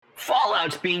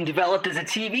Fallout's being developed as a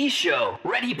TV show.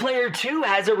 Ready Player 2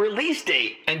 has a release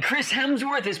date. And Chris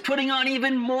Hemsworth is putting on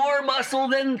even more muscle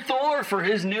than Thor for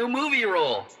his new movie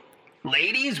role.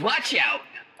 Ladies, watch out.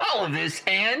 All of this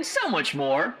and so much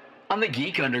more on the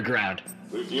Geek Underground.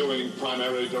 Reviewing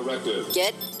primary directive.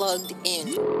 Get plugged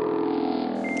in.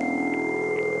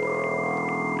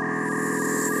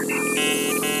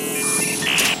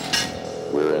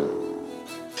 We're in.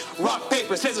 Rock,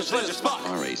 paper, scissors, laser, spot.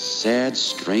 Are a sad,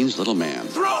 strange little man.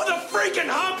 Throw the freaking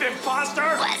hump, imposter!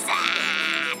 What's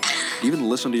that? Do you even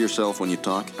listen to yourself when you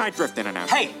talk? I drift in and out.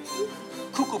 Hey,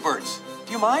 cuckoo birds,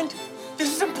 do you mind?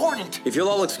 This is important. If you'll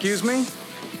all excuse me.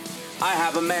 I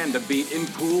have a man to beat in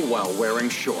pool while wearing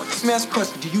shorts. Let me ask a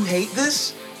question. Do you hate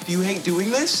this? Do you hate doing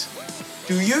this?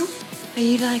 Do you? Are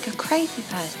you like a crazy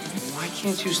person? Why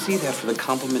can't you see that for the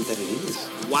compliment that it is?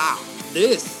 Wow,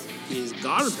 this is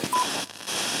garbage.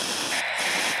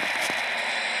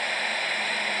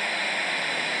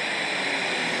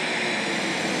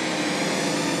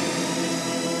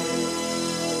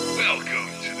 Welcome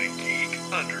to the Geek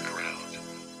Underground.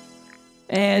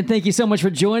 And thank you so much for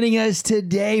joining us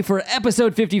today for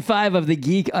episode 55 of the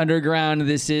Geek Underground.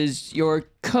 This is your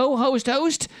co-host,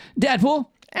 Deadpool.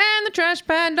 And the Trash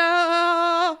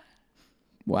Panda.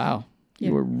 Wow.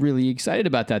 You were really excited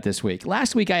about that this week.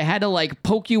 Last week I had to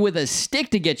poke you with a stick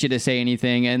to get you to say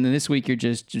anything, and then this week you're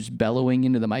just bellowing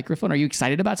into the microphone. Are you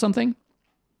excited about something?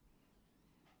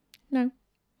 No.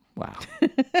 Wow.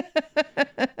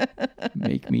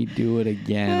 Make me do it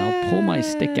again. I'll pull my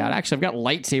stick out. Actually, I've got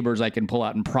lightsabers I can pull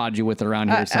out and prod you with around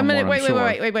here somewhere.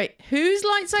 Wait. Whose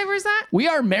lightsaber is that? We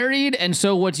are married, and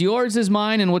so what's yours is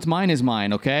mine, and what's mine is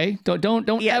mine. Okay, don't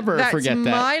ever forget that.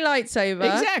 That's my lightsaber.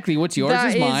 Exactly. What's yours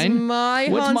is mine. That is my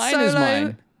what's Han mine Solo is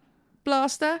mine.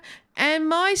 blaster and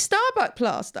my Starbuck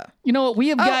blaster. You know what? We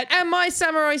have got and my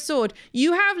samurai sword.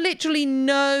 You have literally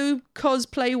no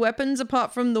cosplay weapons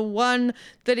apart from the one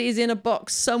that is in a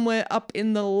box somewhere up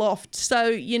in the loft. So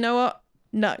you know what?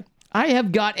 No. I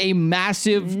have got a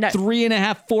massive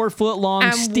 3.5, 4 foot long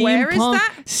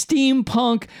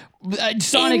steampunk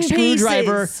sonic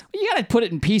screwdriver. You gotta put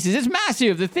it in pieces. It's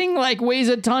massive. The thing weighs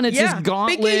a ton. It's this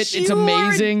gauntlet. It's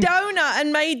amazing. You were a donut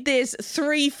and made this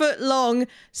 3 foot long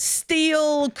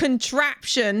steel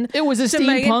contraption. It was a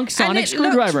steampunk sonic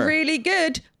screwdriver. It looked really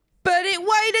good. But it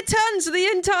weighed a ton, so the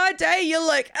entire day you're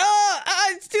like,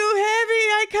 it's too heavy,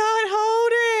 I can't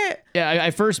hold it. Yeah, I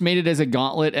first made it as a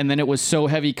gauntlet, and then it was so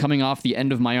heavy coming off the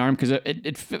end of my arm, because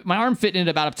my arm fit in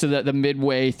about up to the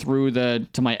midway through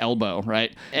to my elbow,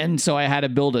 right? And so I had to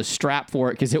build a strap for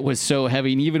it, because it was so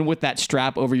heavy, and even with that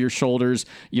strap over your shoulders,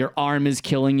 your arm is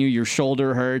killing you, your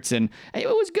shoulder hurts, and it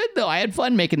was good, though. I had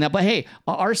fun making that, but hey,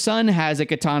 our son has a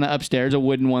katana upstairs, a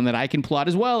wooden one that I can pull out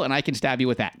as well, and I can stab you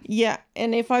with that. Yeah,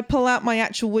 and if I pull out my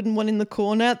actual wooden one in the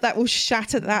corner, that will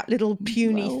shatter that little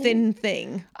puny thin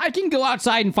thing. I can go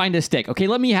outside and find a stick. Okay,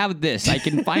 let me have this. I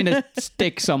can find a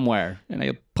stick somewhere, and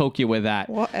I'll poke you with that.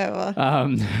 Whatever.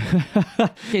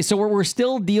 Okay, so we're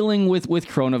still dealing with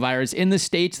coronavirus. In the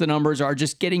States, the numbers are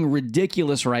just getting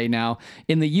ridiculous right now.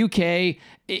 In the UK,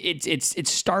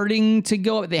 it's starting to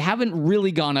go up. They haven't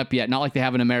really gone up yet, not like they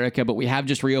have in America, but we have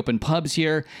just reopened pubs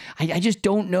here. I just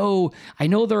don't know. I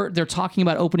know they're talking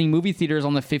about opening movie theaters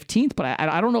on the 15th, but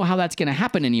I don't know how that's going to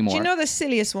happen anymore. Do you know the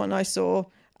silliest one I saw?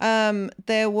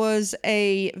 There was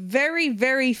a very,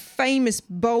 very famous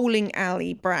bowling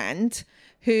alley brand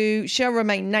who shall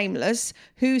remain nameless,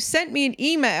 who sent me an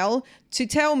email to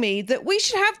tell me that we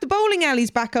should have the bowling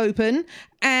alleys back open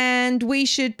and we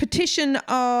should petition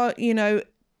our,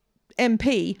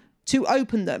 MP to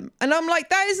open them. And I'm like,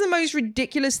 that is the most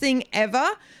ridiculous thing ever,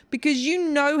 because you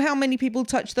know how many people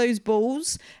touch those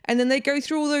balls and then they go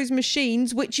through all those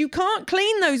machines, which you can't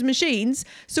clean those machines.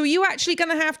 So you actually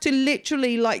going to have to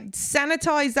literally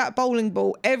sanitize that bowling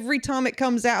ball every time it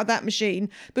comes out of that machine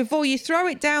before you throw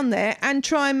it down there and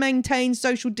try and maintain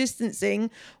social distancing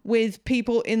with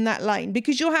people in that lane,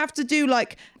 because you'll have to do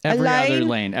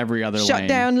every other lane, shut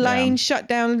down lane, shut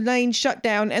down lane, shut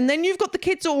down. And then you've got the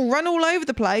kids all run all over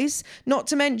the place, not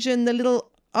to mention the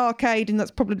little arcade, and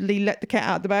that's probably let the cat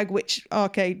out of the bag, which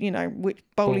arcade, which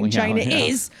bowling chain it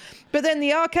is. But then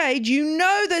the arcade,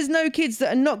 there's no kids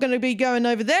that are not going to be going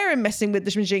over there and messing with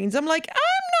the machines. I'm like, I'm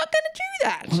not going to do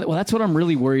that. Well, that's what I'm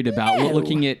really worried about. No.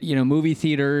 Looking at, movie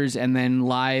theaters and then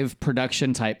live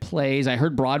production type plays. I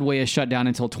heard Broadway is shut down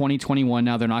until 2021.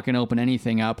 Now they're not going to open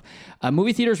anything up.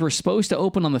 Movie theaters were supposed to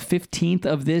open on the 15th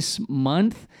of this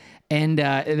month. and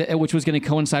which was going to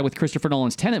coincide with Christopher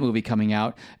Nolan's Tenet movie coming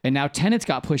out. And now Tenet's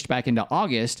got pushed back into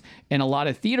August, and a lot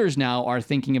of theaters now are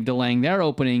thinking of delaying their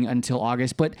opening until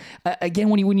August. But again,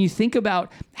 when you think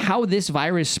about how this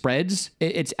virus spreads,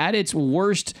 it's at its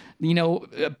worst,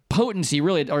 potency,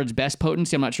 really, or its best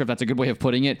potency. I'm not sure if that's a good way of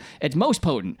putting it. It's most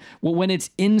potent when it's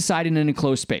inside in an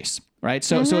enclosed space. Right.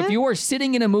 So if you are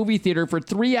sitting in a movie theater for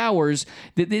 3 hours,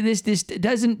 this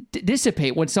doesn't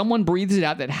dissipate. When someone breathes it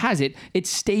out that has it, it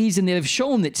stays in. They've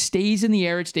shown that stays in the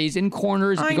air. It stays in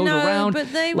corners. It goes around.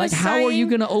 But they were how are you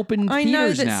going to open theaters now? I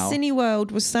know that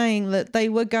Cineworld was saying that they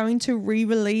were going to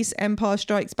re-release Empire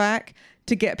Strikes Back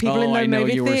to get people in the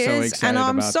movie theaters. So and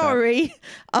I'm sorry.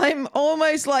 I'm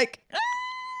almost like...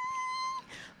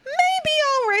 Maybe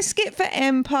I'll risk it for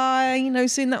Empire,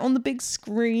 seeing that on the big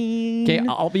screen. Okay,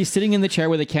 I'll be sitting in the chair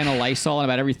with a can of Lysol, and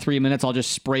about every 3 minutes, I'll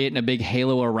just spray it in a big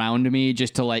halo around me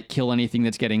just to kill anything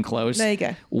that's getting close. There you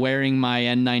go. Wearing my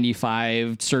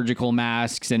N95 surgical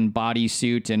masks and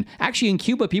bodysuit. And actually, in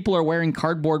Cuba, people are wearing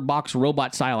cardboard box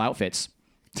robot-style outfits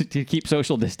to keep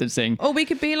social distancing. Or we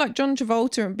could be like John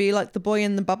Travolta and be like the boy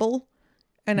in the bubble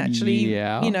and actually,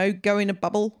 go in a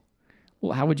bubble.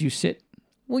 Well, how would you sit?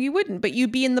 Well, you wouldn't, but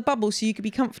you'd be in the bubble so you could be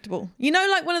comfortable.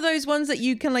 Like one of those ones that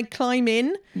you can climb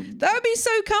in? That would be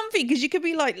so comfy because you could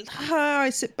be like,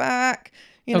 I sit back,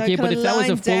 okay, but if that was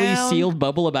a fully sealed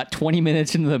bubble about 20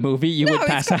 minutes into the movie, you would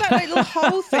pass out. No, it's got that little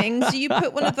hole thing, so you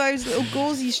put one of those little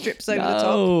gauzy strips over the top.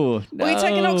 No. Or you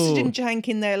take an oxygen tank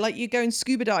in there like you're going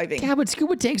scuba diving. Yeah, but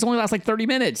scuba tanks only last 30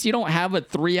 minutes. You don't have a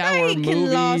 3-hour movie.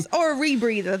 Can last, or a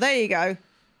rebreather. There you go.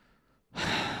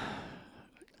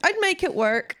 I'd make it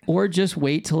work. Or just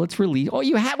wait till it's released. Oh,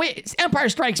 wait, Empire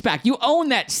Strikes Back. You own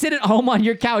that. Sit at home on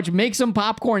your couch, make some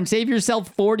popcorn, save yourself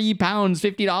 40 pounds,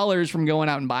 $50 from going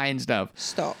out and buying stuff.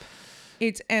 Stop.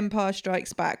 It's Empire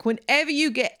Strikes Back. Whenever you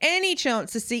get any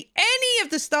chance to see any of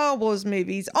the Star Wars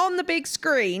movies on the big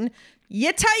screen,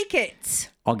 you take it.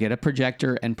 I'll get a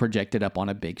projector and project it up on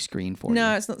a big screen for you.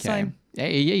 No, it's not the same.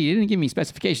 Hey, you didn't give me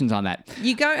specifications on that.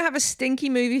 You don't have a stinky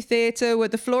movie theater where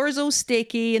the floor is all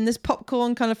sticky and there's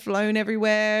popcorn kind of flown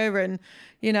everywhere, and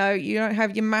you don't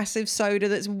have your massive soda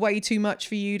that's way too much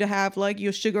for you to have, like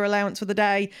your sugar allowance for the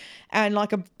day, and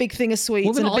like a big thing of sweets.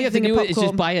 Well, then and all a you big have to thing do of is popcorn.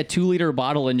 just buy a 2-liter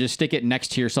bottle and just stick it next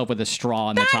to yourself with a straw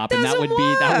on the top, and that would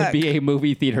work. be a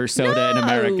movie theater soda in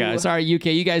America. Sorry, UK,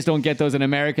 you guys don't get those in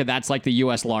America. That's like the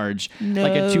US large,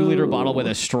 like a 2-liter bottle with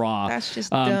a straw. That's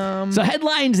just dumb. So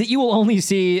headlines that you will only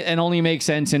see and only make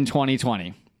sense in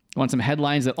 2020. Want some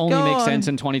headlines that only make sense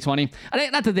in 2020?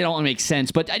 Not that they don't make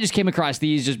sense, but I just came across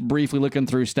these just briefly looking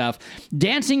through stuff.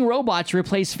 Dancing robots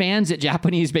replace fans at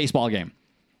Japanese baseball game.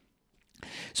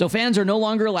 So fans are no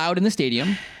longer allowed in the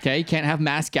stadium. Okay, can't have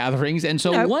mass gatherings. And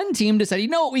so one team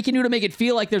decided, what we can do to make it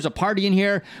feel like there's a party in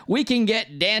here? We can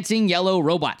get dancing yellow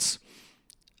robots.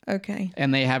 Okay.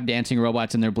 And they have dancing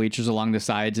robots in their bleachers along the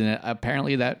sides, and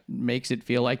apparently that makes it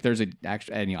feel like there's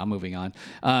anyway, I'm moving on.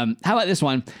 How about this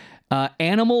one?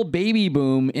 Animal baby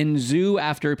boom in zoo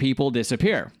after people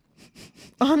disappear.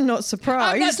 I'm not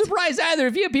surprised. I'm not surprised either.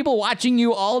 If you have people watching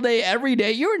you all day, every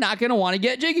day, you're not going to want to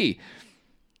get jiggy.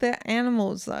 They're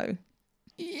animals, though.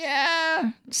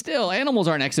 Yeah, still, animals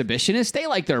aren't exhibitionists. They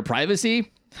like their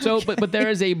privacy. So, but there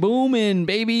is a boom in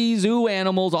baby zoo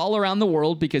animals all around the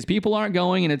world because people aren't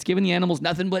going, and it's giving the animals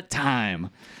nothing but time.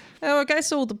 Oh, I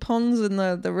guess all the ponds and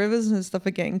the rivers and stuff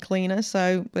are getting cleaner.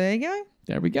 So there you go.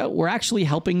 There we go. We're actually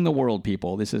helping the world,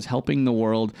 people. This is helping the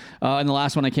world. And the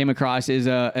last one I came across is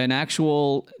an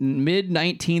actual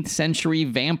mid-19th century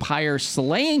vampire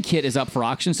slaying kit is up for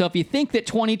auction. So if you think that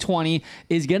 2020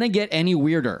 is going to get any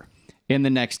weirder in the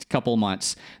next couple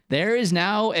months, there is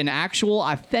now an actual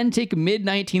authentic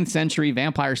mid-19th century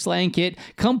vampire slaying kit,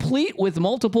 complete with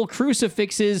multiple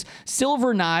crucifixes,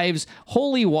 silver knives,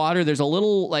 holy water. There's a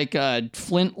little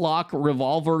flintlock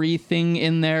revolver-y thing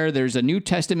in there. There's a New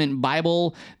Testament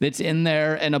Bible that's in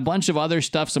there, and a bunch of other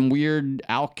stuff, some weird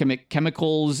alchemic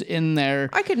chemicals in there.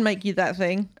 I could make you that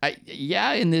thing.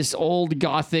 In this old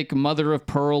Gothic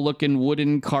mother-of-pearl looking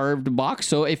wooden carved box.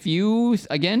 So if you,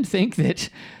 again, think that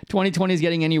 2020 is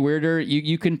getting any weirder,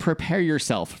 you can prepare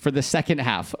yourself for the second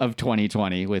half of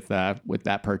 2020 with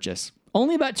that purchase.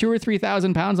 Only about 2,000 or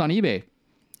 3,000 pounds on eBay.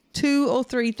 2,000 or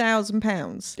 3,000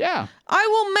 pounds. Yeah, I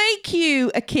will make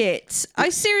you a kit. I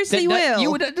seriously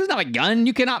will. It doesn't have a gun.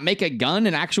 You cannot make a gun,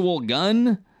 an actual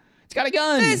gun. It's got a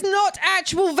gun. There's not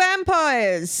actual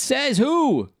vampires. Says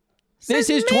who?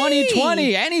 This is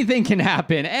 2020. Anything can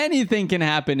happen. Anything can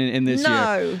happen in this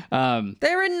year.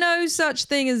 There are no such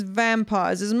thing as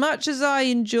vampires. As much as I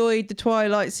enjoyed the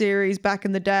Twilight series back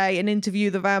in the day and Interview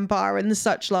the Vampire and the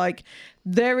such like,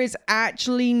 there is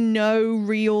actually no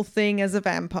real thing as a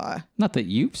vampire. Not that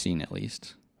you've seen, at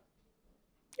least.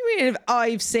 You mean if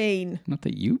I've seen? Not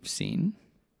that you've seen.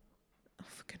 Oh,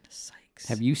 for goodness sakes.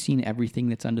 Have you seen everything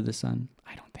that's under the sun?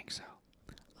 I don't think so.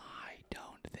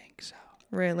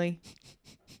 Really?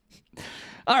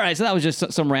 All right, so that was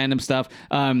just some random stuff.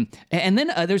 And then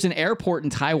there's an airport in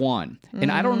Taiwan. And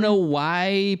I don't know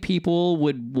why people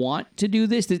would want to do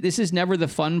this. This is never the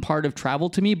fun part of travel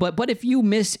to me. But if you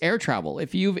miss air travel,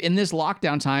 if you've, in this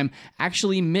lockdown time,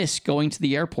 actually miss going to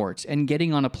the airports and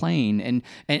getting on a plane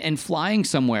and flying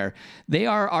somewhere, they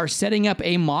are setting up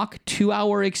a mock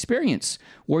 2-hour experience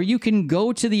where you can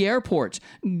go to the airport,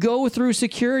 go through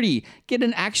security, get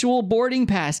an actual boarding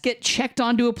pass, get checked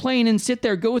onto a plane and sit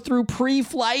there, go through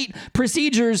pre-flight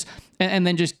procedures, and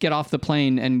then just get off the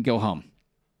plane and go home.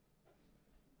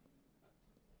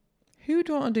 Who would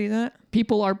want to do that?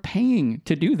 People are paying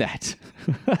to do that.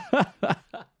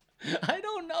 I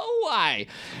don't know why.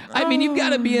 I mean, you've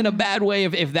got to be in a bad way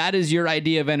if that is your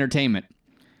idea of entertainment.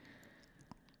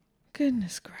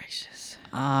 Goodness gracious.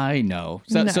 I know.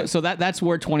 So that's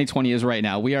where 2020 is right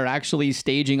now. We are actually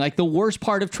staging like the worst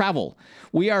part of travel.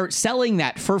 We are selling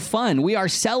that for fun. We are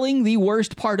selling the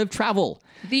worst part of travel.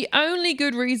 The only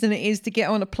good reason it is to get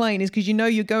on a plane is because you know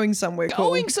you're going somewhere.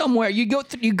 Going somewhere. You go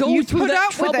through put that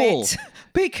up trouble. with it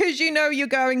because you know you're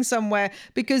going somewhere.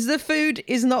 Because the food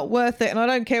is not worth it, and I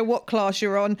don't care what class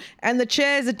you're on. And the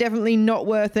chairs are definitely not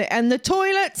worth it, and the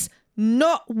toilets.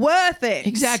 Not worth it.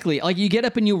 Exactly. Like you get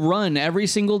up and you run every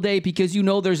single day because you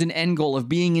know there's an end goal of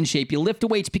being in shape. You lift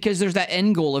weights because there's that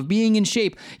end goal of being in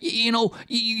shape.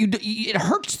 It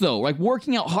hurts though. Like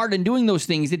working out hard and doing those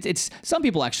things. It's some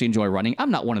people actually enjoy running.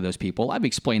 I'm not one of those people. I've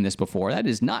explained this before. That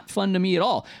is not fun to me at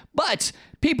all. But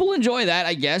people enjoy that,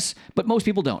 I guess. But most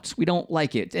people don't. We don't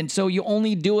like it. And so you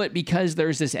only do it because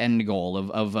there's this end goal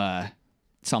of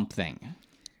something.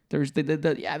 There's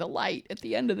the light at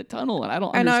the end of the tunnel, and I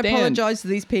don't understand. And I apologize to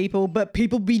these people, but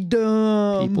people be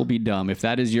dumb. People be dumb. If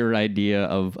that is your idea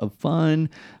of fun,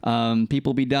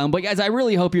 people be dumb. But guys, I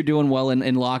really hope you're doing well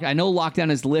in lock. I know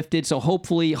lockdown is lifted, so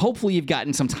hopefully you've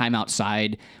gotten some time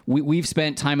outside. We've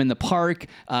spent time in the park.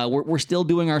 We're still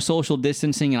doing our social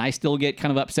distancing, and I still get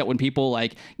kind of upset when people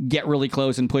like get really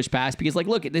close and push past because like,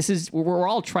 look, we're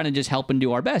all trying to just help and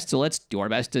do our best. So let's do our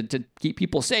best to keep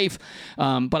people safe.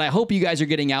 But I hope you guys are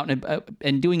getting out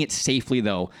and doing it safely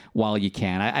though while you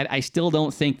can. I still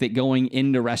don't think that going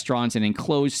into restaurants and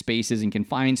enclosed spaces and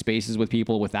confined spaces with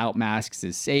people without masks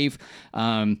is safe.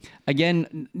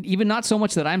 Again, even not so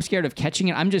much that I'm scared of catching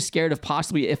it. I'm just scared of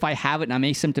possibly if I have it and I'm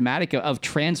asymptomatic of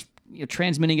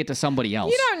transmitting it to somebody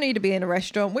else. You don't need to be in a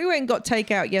restaurant. We went and got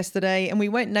takeout yesterday and we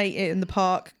went and ate it in the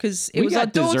park because it was our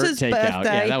daughter's birthday.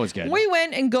 Yeah, that was good. We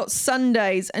went and got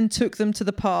sundaes and took them to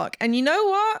the park. And you know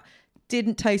what?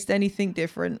 Didn't taste anything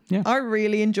different. Yeah. I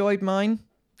really enjoyed mine.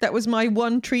 That was my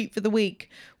one treat for the week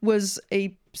was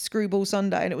a screwball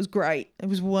sundae and it was great. It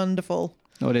was wonderful.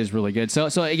 Oh, it is really good. So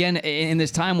again, in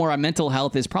this time where our mental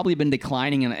health has probably been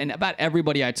declining, and about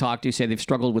everybody I talk to say they've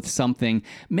struggled with something,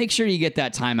 make sure you get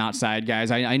that time outside, guys.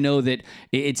 I know that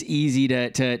it's easy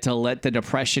to let the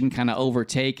depression kind of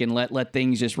overtake and let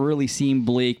things just really seem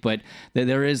bleak, but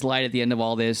there is light at the end of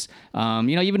all this.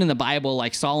 Even in the Bible,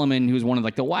 like Solomon, who's one of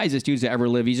like the wisest dudes to ever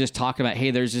live, he's just talking about,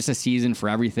 hey, there's just a season for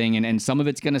everything, and some of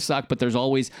it's going to suck, but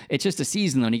it's just a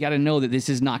season, though, and you got to know that this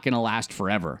is not going to last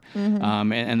forever.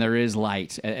 Mm-hmm. And there is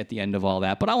light at the end of all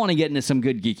that. But I want to get into some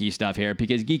good geeky stuff here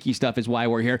because geeky stuff is why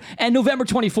we're here. And November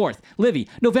 24th, Livi,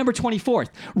 November 24th,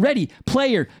 Ready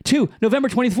Player 2, November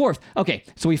 24th. Okay,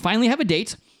 so we finally have a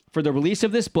date for the release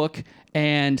of this book,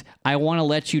 and I want to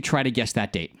let you try to guess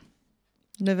that date.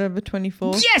 November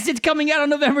 24th. Yes, it's coming out on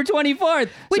November 24th.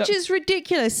 Which is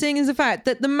ridiculous, seeing as the fact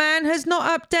that the man has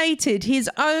not updated his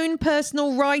own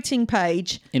personal writing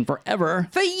page in forever.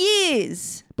 For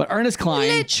years. But Ernest Cline.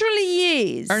 Literally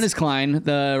years. Ernest Cline,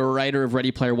 the writer of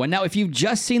Ready Player One. Now, if you've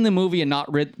just seen the movie and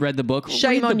not read the book,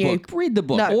 shame on you. Read the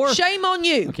book. No, shame on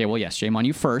you. Okay, well, yes, shame on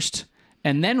you first.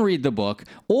 And then read the book,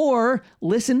 or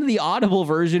listen to the Audible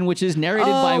version, which is narrated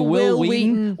by Will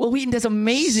Wheaton. Will Wheaton does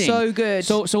amazing. So good.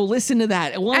 So listen to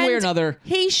that one way or another.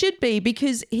 He should be,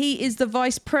 because he is the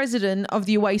vice president of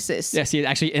the Oasis. Yes,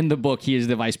 actually in the book he is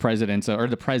the vice president or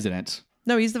the president.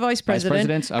 No, he's the vice president. Vice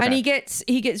president? Okay. And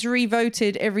he gets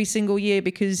re-voted every single year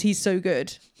because he's so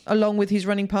good, along with his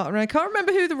running partner. I can't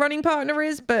remember who the running partner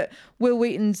is, but Will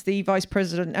Wheaton's the vice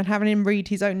president, and having him read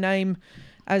his own name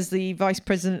as the vice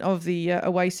president of the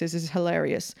Oasis is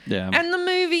hilarious. Yeah. And the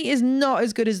movie is not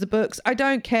as good as the books. I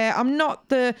don't care. I'm not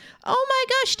oh my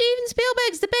gosh, Steven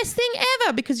Spielberg's the best thing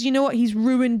ever, because you know what? He's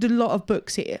ruined a lot of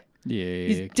books here. Yeah,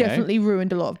 He's definitely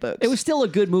ruined a lot of books. It was still a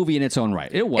good movie in its own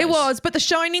right. It was, but The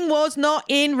Shining was not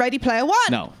in Ready Player One.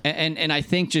 No, and I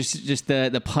think just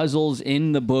the puzzles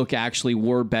in the book actually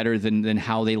were better than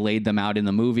how they laid them out in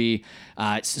the movie.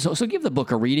 So give the book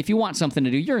a read. If you want something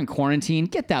to do, you're in quarantine,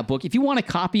 get that book. If you want a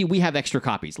copy, we have extra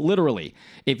copies. Literally,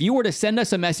 if you were to send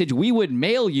us a message, we would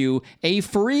mail you a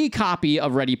free copy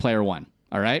of Ready Player One.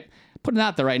 All right? Putting it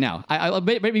out there right now. I'll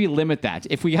maybe limit that.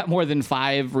 If we got more than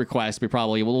 5 requests, we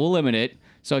probably will limit it.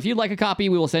 So if you'd like a copy,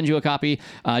 we will send you a copy.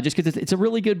 Just because it's a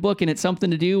really good book and it's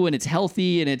something to do and it's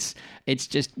healthy and it's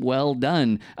just well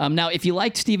done. Now, if you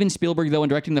liked Steven Spielberg though and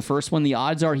directing the first one, the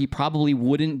odds are he probably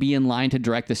wouldn't be in line to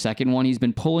direct the second one. He's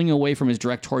been pulling away from his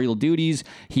directorial duties.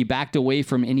 He backed away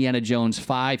from Indiana Jones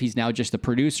 5. He's now just the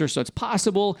producer. So it's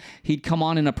possible he'd come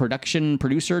on in a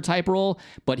producer type role,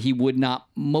 but he would not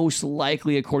most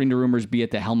likely, according to rumors, be at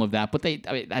the helm of that. But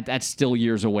that's still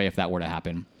years away if that were to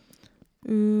happen.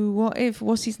 Ooh,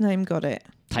 what's his name got it?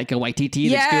 Taika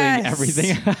Waititi that's doing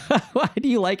everything. Why do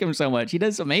you like him so much? He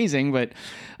does amazing, but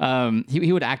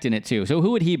he would act in it too. So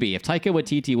who would he be? If Taika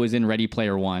Waititi was in Ready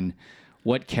Player One,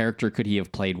 what character could he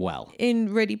have played well?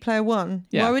 In Ready Player One?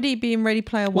 Yeah. Why would he be in Ready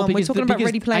Player One? We're talking about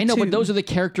Ready Player 2. I know, but those are the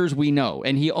characters we know,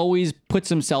 and he always puts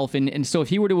himself in. And so if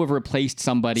he were to have replaced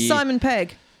somebody... Simon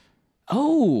Pegg.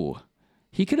 Oh,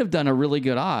 he could have done a really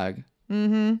good Og.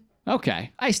 Mm-hmm.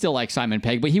 Okay. I still like Simon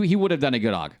Pegg, but he would have done a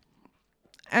good Og.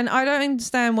 And I don't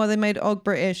understand why they made Og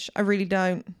British. I really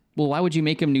don't. Well, why would you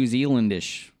make him New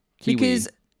Zealandish? Kiwi? Because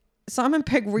Simon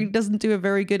Pegg really doesn't do a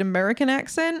very good American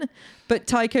accent, but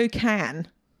Taiko can.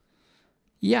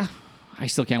 Yeah. I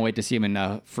still can't wait to see him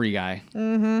in Free Guy.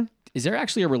 Mm-hmm. Is there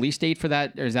actually a release date for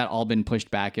that, or has that all been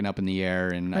pushed back and up in the air?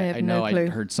 And I know I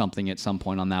heard something at some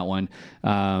point on that one.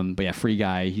 But yeah, Free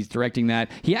Guy, he's directing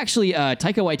that. He actually,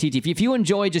 Taika Waititi, if you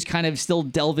enjoy just kind of still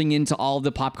delving into all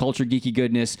the pop culture geeky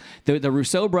goodness, the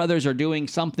Rousseau brothers are doing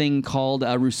something called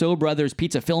Rousseau Brothers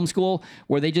Pizza Film School,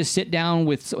 where they just sit down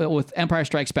with Empire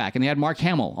Strikes Back, and they had Mark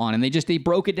Hamill on, and they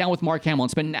broke it down with Mark Hamill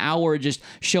and spent an hour just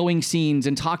showing scenes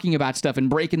and talking about stuff and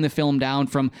breaking the film down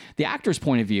from the actor's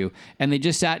point of view. And they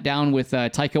just sat down with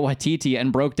Taika Waititi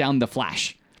and broke down The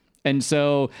Flash. And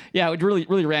so, yeah, it was really,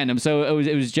 really random. So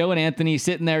it was Joe and Anthony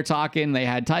sitting there talking. They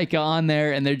had Taika on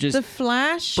there, and they're just The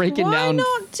Flash? breaking down. Why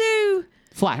not do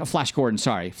Flash Gordon?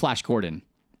 Sorry, Flash Gordon.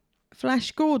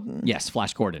 Flash Gordon? Yes,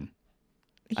 Flash Gordon.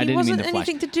 He wasn't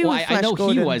anything to do with Flash I know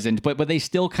Gordon. he wasn't, but they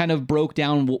still kind of broke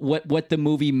down what the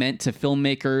movie meant to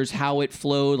filmmakers, how it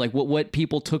flowed, like what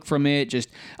people took from it. Just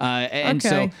and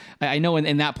so I know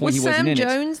in that point he wasn't in it.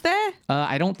 Was Sam Jones there?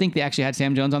 I don't think they actually had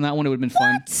Sam Jones on that one. It would have been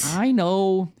fun. I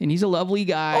know, and he's a lovely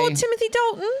guy. Oh, Timothy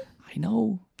Dalton. I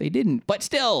know they didn't, but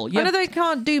still, I know they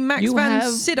can't do Max van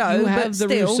Sydow, you have but the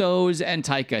still. Russos and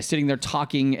Taika sitting there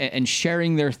talking and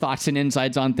sharing their thoughts and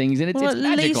insights on things, and it's at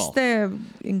magical. least they're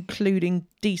including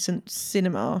decent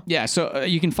cinema. Yeah, so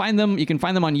you can find them. You can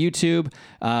find them on YouTube.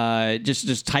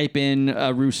 Just type in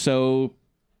Russo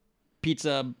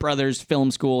Pizza Brothers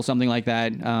Film School, something like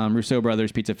that. Russo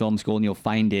Brothers Pizza Film School, and you'll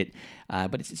find it.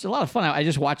 But it's a lot of fun. I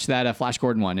just watched that Flash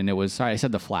Gordon one, and it was, sorry, I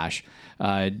said The Flash.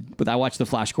 But I watched the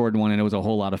Flash Gordon one, and it was a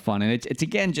whole lot of fun. And it's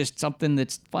again, just something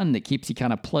that's fun that keeps you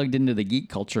kind of plugged into the geek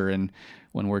culture, and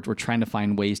when we're trying to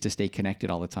find ways to stay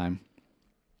connected all the time.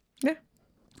 Yeah.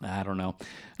 I don't know.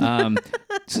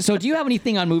 So do you have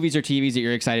anything on movies or TVs that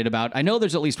you're excited about? I know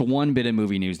there's at least one bit of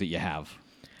movie news that you have.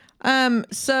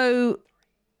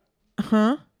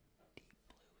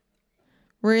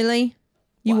 Really?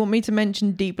 You want me to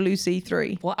mention Deep Blue Sea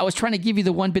 3? Well, I was trying to give you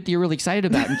the one bit that you're really excited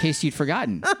about in case you'd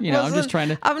forgotten. You know, I'm just trying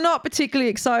to... I'm not particularly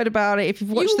excited about it. If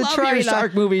you've watched the love trailer... your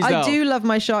shark movies, though. I do love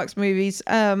my sharks movies.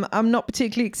 I'm not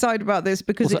particularly excited about this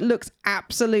because it looks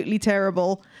absolutely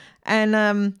terrible.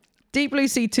 And Deep Blue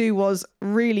Sea 2 was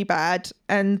really bad,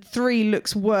 and 3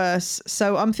 looks worse.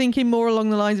 So I'm thinking more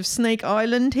along the lines of Snake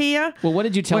Island here. Well, what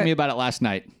did you tell me about it last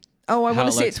night? Oh, I want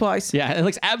to see it twice. Yeah, it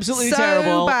looks absolutely so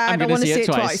terrible. Bad. I want to see it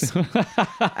twice.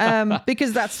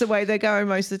 Because that's the way they're going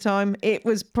most of the time. It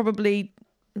was probably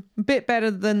a bit better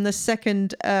than the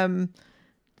second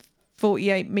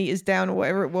 48 meters down or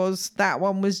whatever it was. That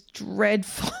one was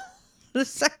dreadful. The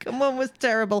second one was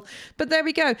terrible. But there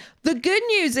we go. The good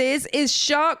news is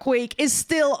Shark Week is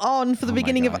still on for the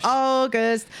beginning of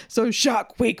August. So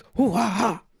Shark Week,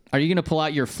 hoo-ha-ha. Are you going to pull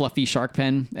out your fluffy shark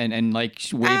pen and like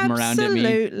wave them around at me?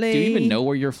 Absolutely. Do you even know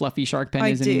where your fluffy shark pen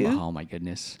is anymore? do. Oh my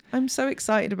goodness. I'm so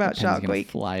excited about Shark Week.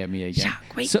 Fly at me again.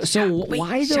 Shark Week, So Shark Week,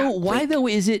 why Shark though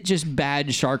is it just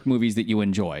bad shark movies that you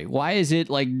enjoy? Why is it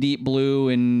like Deep Blue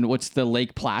and what's the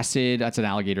Lake Placid? That's an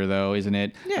alligator though, isn't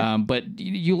it? Yeah. But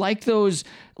you like those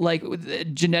like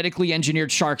genetically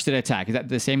engineered sharks that attack. Is that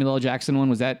the Samuel L. Jackson one?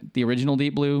 Was that the original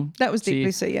Deep Blue? That was Deep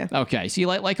Blue Sea, yeah. Okay, so you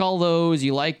like all those.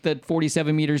 You like the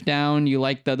 47 meters down. You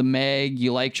like the Meg.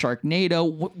 You like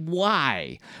Sharknado.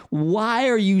 Why? Why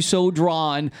are you so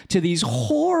drawn to these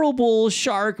horrible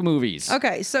shark movies?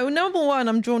 Okay, so number one,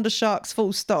 I'm drawn to sharks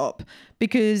full stop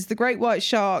because the great white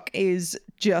shark is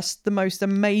just the most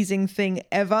amazing thing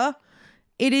ever.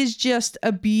 It is just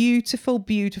a beautiful,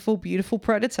 beautiful, beautiful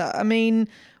predator. I mean,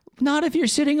 not if you're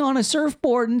sitting on a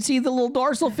surfboard and see the little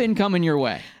dorsal fin coming your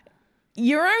way.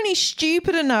 You're only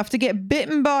stupid enough to get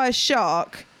bitten by a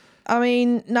shark. I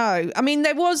mean, no. I mean,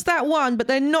 there was that one, but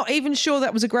they're not even sure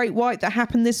that was a great white that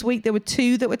happened this week. There were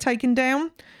 2 that were taken down,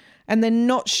 and they're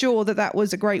not sure that that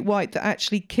was a great white that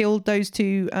actually killed those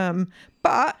 2.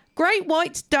 But great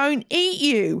whites don't eat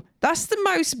you. That's the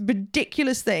most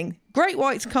ridiculous thing. Great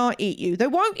whites can't eat you. They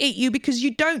won't eat you because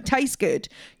you don't taste good.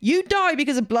 You die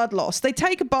because of blood loss. They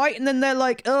take a bite and then they're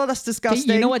like, oh, that's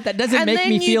disgusting. You know what? That doesn't make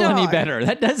me feel any better.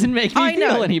 That doesn't make me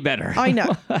feel any better. I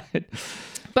know.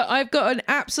 But I've got an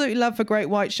absolute love for great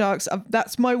white sharks.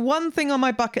 That's my one thing on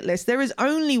my bucket list. There is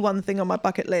only one thing on my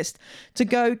bucket list, to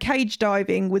go cage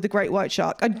diving with the great white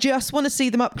shark. I just want to see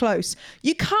them up close.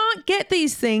 You can't get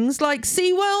these things like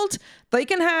SeaWorld. They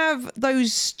can have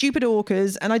those stupid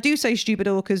orcas, and I do say stupid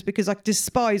orcas because I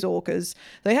despise orcas.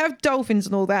 They have dolphins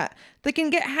and all that. They can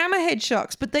get hammerhead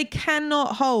sharks, but they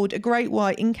cannot hold a great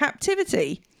white in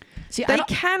captivity. They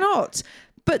cannot.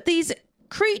 But these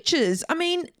creatures, I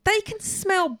mean, they can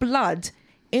smell blood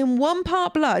in 1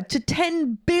 part blood to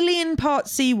 10 billion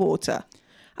parts seawater.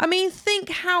 I mean, think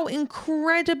how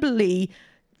incredibly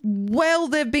well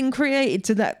they've been created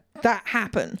to that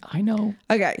happen. I know.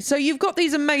 Okay, so you've got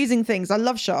these amazing things. I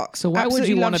love sharks. So why would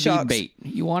you want to be bait?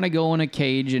 You want to go in a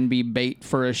cage and be bait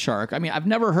for a shark. I mean, I've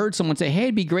never heard someone say, hey,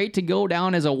 it'd be great to go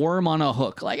down as a worm on a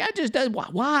hook. Like,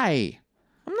 why?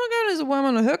 I'm not going as a worm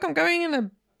on a hook. I'm going in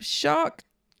a shark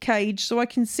cage so I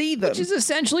can see them. Which is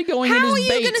essentially going in as bait. How are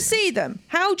you going to see them?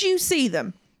 How do you see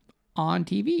them? On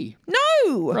TV.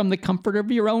 No! From the comfort of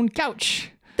your own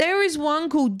couch. There is one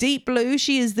called Deep Blue.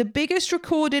 She is the biggest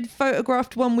recorded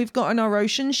photographed one we've got in our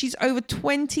ocean. She's over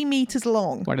 20 meters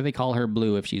long. Why do they call her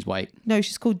blue if she's white? No,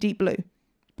 she's called Deep Blue.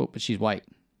 But she's white.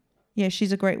 Yeah,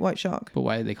 she's a great white shark. But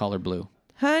why do they call her blue?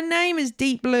 Her name is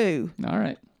Deep Blue. All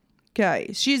right. Okay,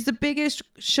 she's the biggest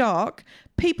shark.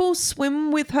 People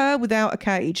swim with her without a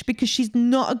cage because she's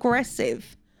not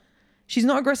aggressive. She's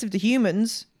not aggressive to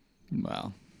humans.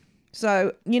 Well.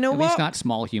 So, you know at what? At least not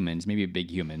small humans. Maybe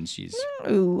big humans. She's...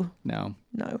 No.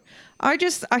 I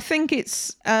think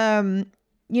it's,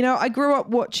 I grew up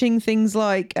watching things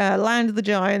like Land of the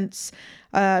Giants,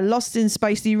 Lost in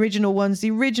Space, the original ones,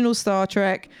 the original Star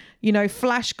Trek,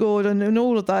 Flash Gordon and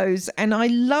all of those. And I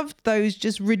loved those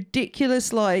just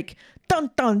ridiculous, like,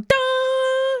 dun, dun,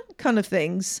 dun kind of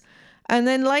things. And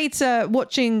then later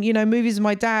watching, movies with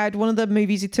my dad, one of the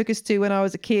movies he took us to when I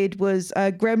was a kid was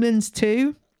Gremlins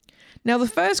 2. Now, the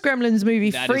first Gremlins movie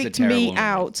freaked me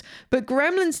out, but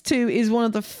Gremlins 2 is one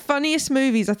of the funniest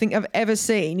movies I think I've ever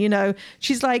seen.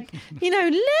 She's like,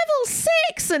 level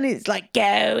 6, and it's like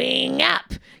going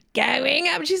up.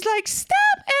 She's like,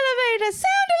 stop, elevator,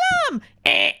 sound alarm.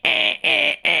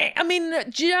 I mean, it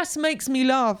just makes me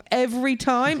laugh every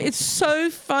time. It's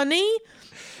so funny.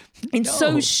 It's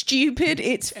so stupid.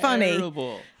 It's funny.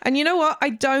 Terrible. And you know what?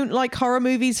 I don't like horror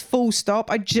movies, full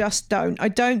stop. I just don't. I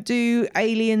don't do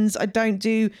Aliens. I don't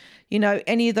do,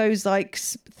 any of those like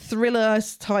thriller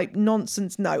type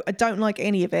nonsense. No, I don't like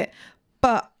any of it.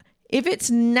 But if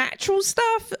it's natural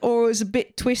stuff or it's a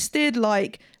bit twisted,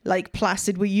 like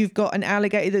Placid, where you've got an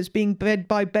alligator that's being fed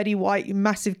by Betty White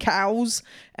massive cows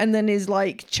and then is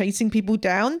like chasing people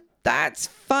down, that's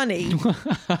funny.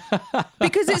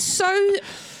 Because it's so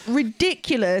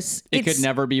ridiculous. It could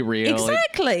never be real.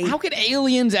 Exactly. How could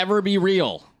aliens ever be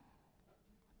real?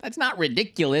 That's not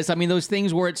ridiculous. I mean, those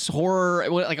things where it's horror,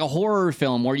 like a horror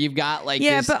film where you've got like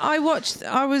yeah, this... but I watched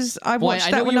that when I was 6.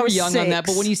 I know you were young on that,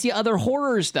 but when you see other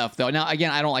horror stuff, though, now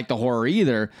again, I don't like the horror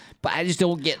either, but I just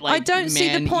don't get like. I don't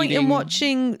see the point in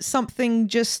watching something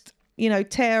just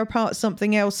tear apart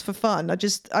something else for fun.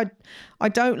 I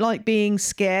don't like being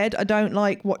scared. I don't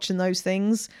like watching those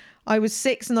things. I was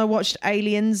 6 and I watched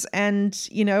Aliens, and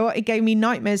it gave me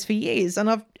nightmares for years, and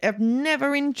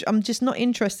I'm just not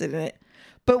interested in it.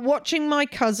 But watching my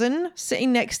cousin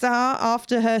sitting next to her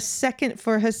after her second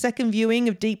viewing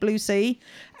of Deep Blue Sea,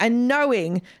 and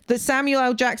knowing that Samuel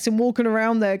L. Jackson walking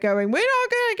around there going, "We're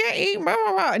not going to get eaten," blah,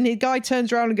 blah, blah. And the guy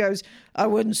turns around and goes, "I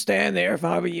wouldn't stand there if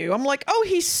I were you." I'm like, "Oh,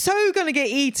 he's so going to get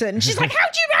eaten." She's like,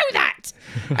 "How'd you know that?"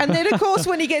 And then, of course,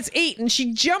 when he gets eaten,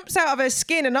 she jumps out of her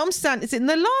skin, and I'm sitting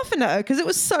there laughing at her because it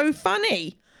was so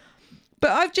funny. But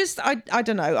I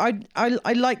don't know.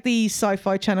 I like the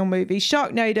Sci-Fi Channel movies.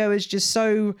 Sharknado is just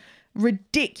so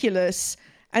ridiculous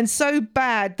and so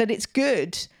bad that it's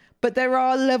good. But there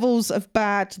are levels of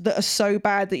bad that are so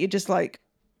bad that you're just like,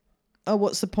 oh,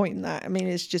 what's the point in that? I mean,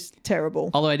 it's just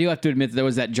terrible. Although I do have to admit that there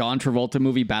was that John Travolta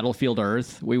movie, Battlefield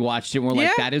Earth. We watched it and we're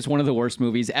like, that is one of the worst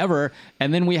movies ever.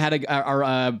 And then we had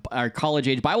our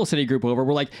college-age Bible study group over.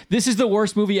 We're like, this is the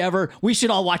worst movie ever. We should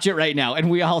all watch it right now.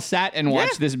 And we all sat and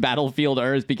watched this Battlefield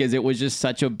Earth because it was just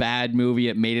such a bad movie.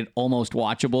 It made it almost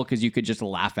watchable because you could just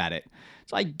laugh at it.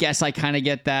 So I guess I kind of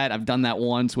get that. I've done that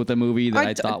once with a movie that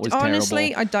I thought was honestly,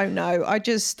 terrible. I don't know.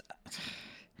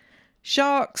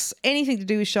 Sharks, anything to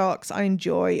do with sharks, I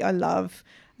enjoy, I love.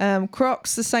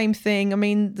 Crocs, the same thing. I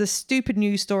mean, the stupid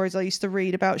news stories I used to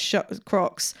read about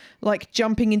crocs, like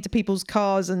jumping into people's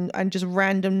cars and just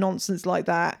random nonsense like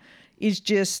that, is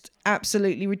just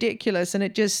absolutely ridiculous. And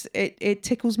it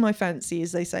tickles my fancy,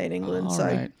 as they say in England. All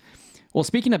right. Well,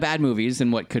 speaking of bad movies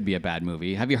and what could be a bad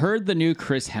movie, have you heard the new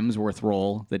Chris Hemsworth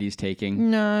role that he's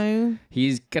taking? No.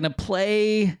 He's going to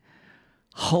play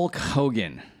Hulk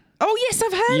Hogan. Oh, yes,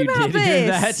 I've heard about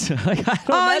this. You did hear that?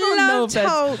 I don't know if loved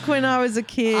Hulk when I was a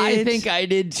kid. I think I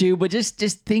did too, but just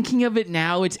thinking of it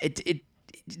now,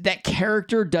 that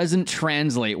character doesn't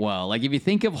translate well. Like if you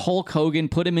think of Hulk Hogan,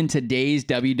 put him in today's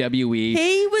WWE.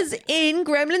 He was in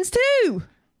Gremlins 2.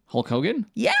 Hulk Hogan?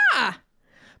 Yeah.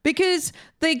 Because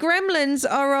the Gremlins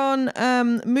are on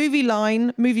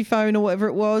Movie Phone or whatever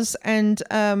it was, and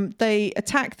they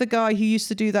attack the guy who used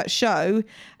to do that show,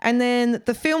 and then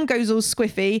the film goes all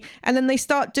squiffy, and then they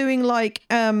start doing like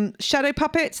shadow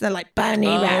puppets. They're like bunny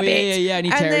rabbit, yeah, and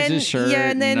he tears his shirt.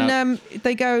 Yeah, and then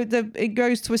it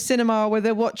goes to a cinema where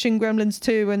they're watching Gremlins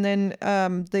 2, and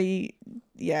then they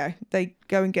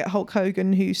go and get Hulk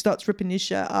Hogan, who starts ripping his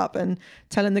shirt up and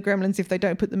telling the Gremlins if they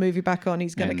don't put the movie back on,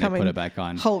 he's going to come in, put it back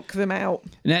on, Hulk them out.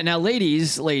 Now,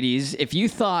 ladies, if you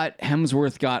thought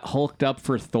Hemsworth got hulked up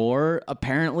for Thor,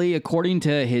 apparently, according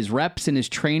to his reps and his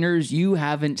trainers, you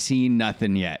haven't seen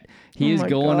nothing yet. He is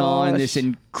going on this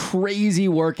crazy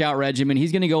workout regimen.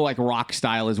 He's going to go like rock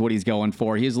style is what he's going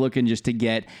for. He's looking just to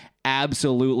get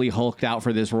absolutely hulked out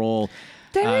for this role.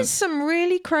 There is some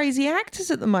really crazy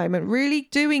actors at the moment really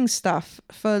doing stuff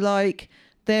for like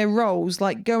their roles,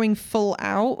 like going full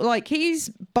out. Like he's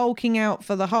bulking out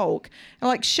for the Hulk. And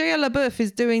like Shia LaBeouf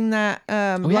is doing that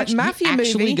mafia movie. He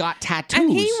actually got tattoos.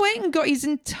 And he went and got his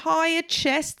entire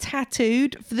chest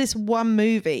tattooed for this one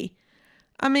movie.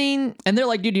 I mean... And they're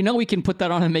like, dude, we can put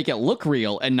that on and make it look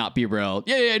real and not be real.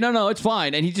 Yeah, no, it's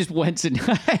fine. And he just went and...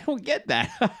 I don't get that.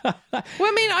 Well,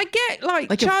 I mean, I get, like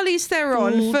Charlize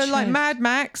Theron for, like, Mad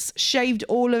Max shaved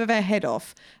all of her head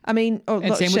off. I mean...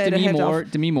 and same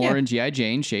with Demi Moore and G.I.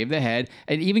 Jane, shave the head.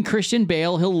 And even Christian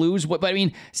Bale, he'll lose... But, I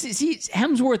mean, see,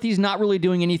 Hemsworth, he's not really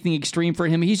doing anything extreme for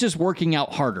him. He's just working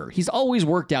out harder. He's always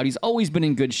worked out. He's always been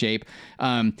in good shape.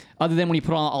 Other than when he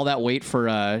put on all that weight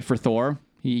for Thor...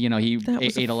 He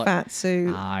ate a lot. Fat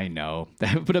suit. I know,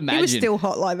 but imagine he was still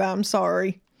hot like that. I'm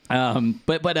sorry.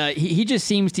 But he just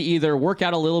seems to either work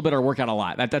out a little bit or work out a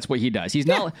lot. That's what he does. He's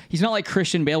not like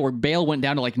Christian Bale, where Bale went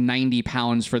down to like 90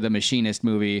 pounds for the Machinist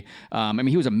movie. I mean,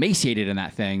 he was emaciated in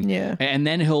that thing. Yeah. And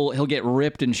then he'll get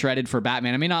ripped and shredded for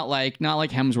Batman. I mean, not like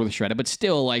Hemsworth shredded, but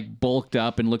still like bulked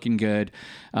up and looking good.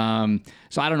 So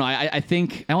I don't know. I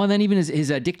think, and then even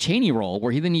his Dick Cheney role,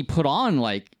 where he put on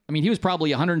like, I mean, he was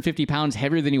probably 150 pounds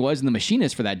heavier than he was in The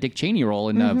Machinist for that Dick Cheney role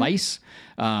in Vice.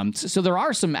 So there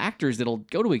are some actors that'll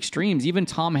go to extremes. Even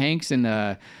Tom Hanks in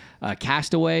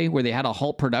Castaway, where they had a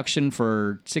halt production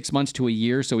for 6 months to a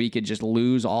year so he could just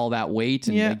lose all that weight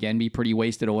and again be pretty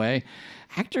wasted away.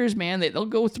 Actors, man, they'll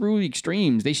go through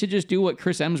extremes. They should just do what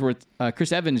Chris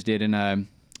Evans did in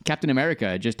Captain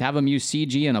America. Just have him use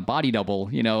CG and a body double,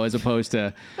 as opposed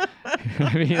to...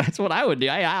 I mean, that's what I would do.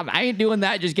 I ain't doing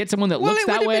that. Just get someone that looks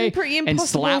that way and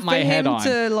slap my head on.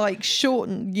 To like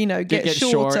shorten, get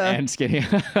shorter. Short and skinny.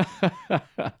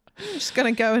 I'm just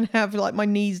gonna go and have like my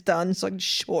knees done so I can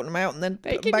shorten them out and then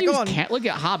put them back on. Look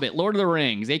at Hobbit, Lord of the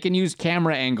Rings. They can use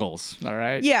camera angles. All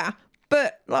right. Yeah,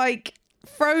 but like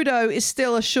Frodo is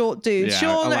still a short dude. Yeah,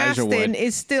 Sean Elijah Astin Wood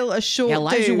is still a short dude.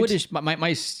 Elijah Wood is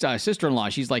my sister-in-law.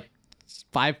 She's like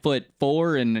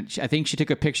 5'4", and I think she took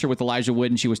a picture with Elijah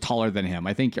Wood, and she was taller than him.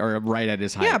 I think, or right at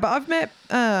his height. Yeah, but I've met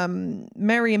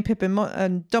Mary and Pippin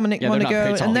and Dominic they're not very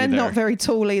Monaghan, tall and they're either. not very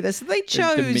tall either. So they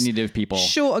chose diminutive people,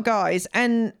 shorter guys.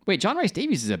 And wait, John Rhys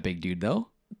Davies is a big dude though.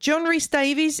 John Rhys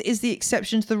Davies is the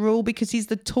exception to the rule because he's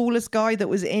the tallest guy that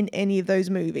was in any of those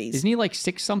movies. Isn't he like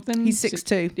 6 something? He's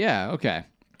 6'2". Yeah. Okay.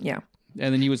 Yeah.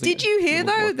 And then he was. Did you hear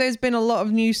though? There's been a lot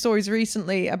of news stories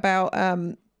recently about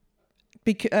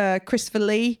Christopher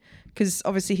Lee, because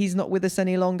obviously he's not with us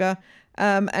any longer,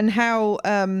 and how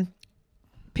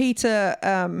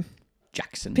Peter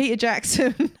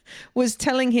Jackson was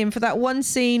telling him for that one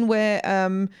scene where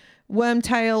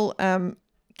Wormtail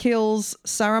kills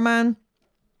Saruman.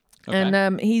 Okay.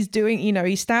 And he's doing,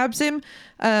 he stabs him.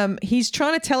 He's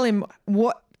trying to tell him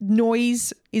what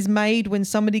noise is made when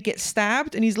somebody gets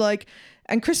stabbed. And he's like,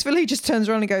 and Christopher Lee just turns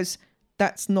around and goes,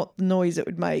 that's not the noise it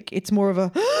would make. It's more of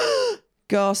a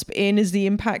gasp in as the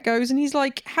impact goes. And he's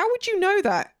like, how would you know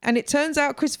that? And it turns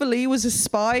out Christopher Lee was a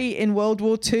spy in World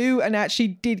War II and actually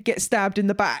did get stabbed in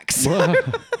the back. So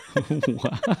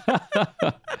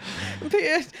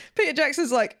Peter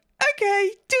Jackson's like,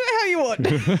 okay, do it how you want.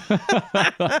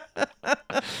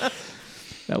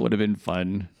 That would have been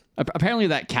fun. Apparently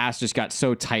that cast just got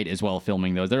so tight as well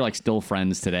filming those. They're like still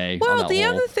friends today. Well, the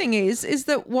other thing is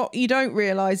that what you don't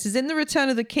realize is in The Return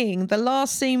of the King, the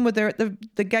last scene where they're at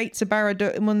the gates of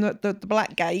Barad-dûr, the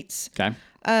black gates. Okay.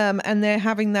 And they're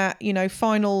having that,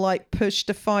 final like push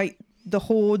to fight the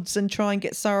hordes and try and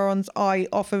get Sauron's eye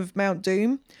off of Mount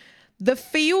Doom. The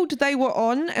field they were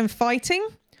on and fighting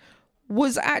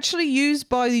was actually used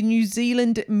by the New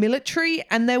Zealand military,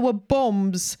 and there were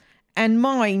bombs and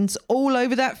mines all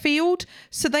over that field.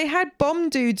 So they had bomb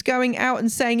dudes going out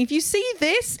and saying, if you see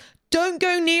this, don't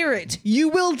go near it. You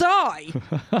will die.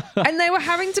 And they were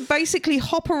having to basically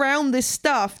hop around this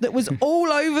stuff that was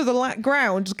all over the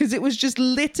ground because it was just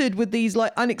littered with these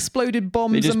like unexploded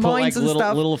bombs and mines and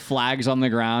stuff. Little flags on the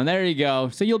ground. There you go.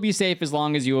 So you'll be safe as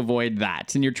long as you avoid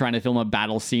that. And you're trying to film a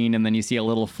battle scene and then you see a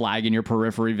little flag in your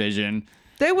periphery vision.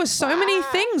 There were so many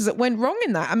things that went wrong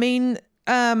in that. I mean,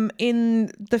 in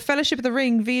the Fellowship of the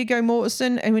Ring, Viggo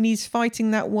Mortensen, and when he's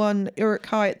fighting that one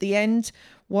Uruk-hai at the end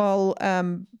while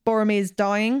Boromir's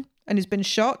dying and has been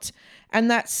shot,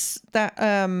 and that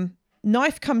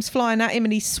knife comes flying at him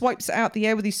and he swipes it out the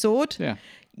air with his sword.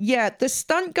 Yeah, the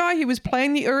stunt guy who was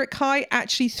playing the Uruk-hai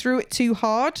actually threw it too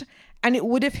hard and it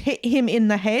would have hit him in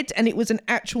the head, and it was an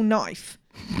actual knife.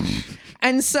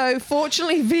 And so,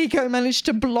 fortunately, Viggo managed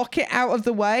to block it out of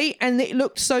the way, and it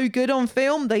looked so good on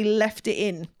film, they left it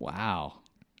in. Wow.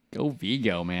 Go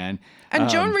Viggo, man.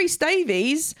 And John Rhys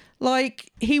Davies,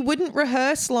 like, he wouldn't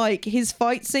rehearse, like, his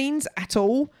fight scenes at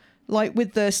all, like,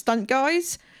 with the stunt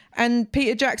guys. And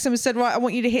Peter Jackson said, right, I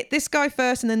want you to hit this guy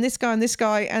first, and then this guy and this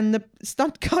guy. And the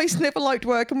stunt guys never liked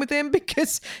working with him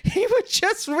because he would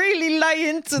just really lay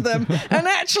into them and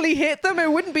actually hit them. It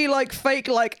wouldn't be like fake,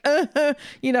 like,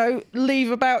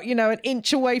 leave about, an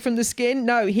inch away from the skin.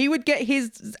 No, he would get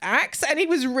his axe and he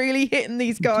was really hitting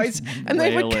these guys and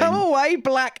they would come away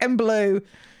black and blue.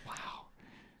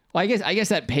 Well, I guess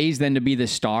that pays then to be the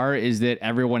star, is that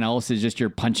everyone else is just your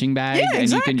punching bag. Yeah, and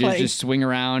exactly. you can just swing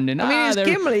around. And I mean, it's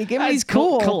Gimli. Gimli's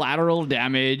cool. Collateral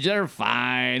damage. They're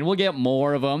fine. We'll get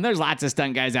more of them. There's lots of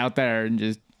stunt guys out there, and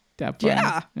just have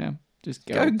fun. Yeah. Just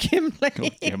go. Go Gimli. Go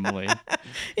Gimli.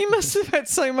 He must have had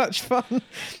so much fun.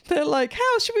 They're like,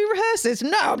 how should we rehearse this?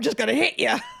 No, I'm just going to hit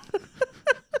you.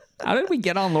 How did we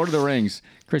get on Lord of the Rings?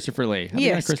 Christopher Lee.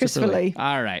 Yes, Christopher Lee.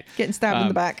 All right. Getting stabbed in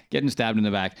the back. Getting stabbed in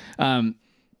the back.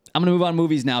 I'm going to move on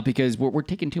movies now because we're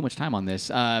taking too much time on this.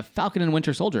 Falcon and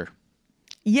Winter Soldier.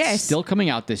 Yes. Still coming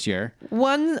out this year.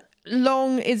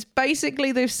 It's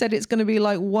basically, they've said it's going to be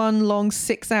like one long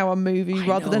 6-hour movie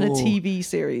rather than a TV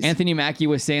series. Anthony Mackie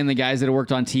was saying the guys that had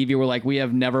worked on TV were like, we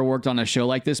have never worked on a show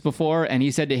like this before. And he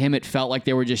said to him, it felt like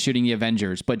they were just shooting the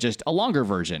Avengers, but just a longer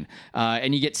version.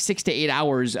 And you get 6 to 8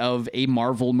 hours of a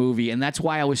Marvel movie. And that's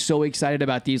why I was so excited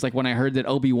about these. Like when I heard that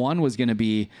Obi-Wan was going to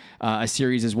be a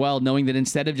series as well, knowing that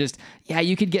instead of just,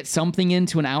 you could get something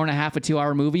into an hour and a half, a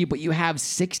 2-hour movie, but you have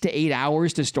 6 to 8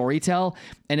 hours to storytell,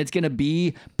 and it's going to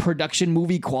be production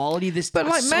movie quality. But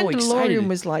like so Mandalorian excited.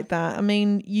 was like that. I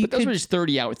mean, those were just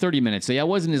 30 minutes. So it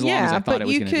wasn't as long as I thought it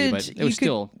was going to be, but it was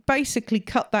still basically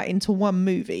cut that into one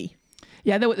movie.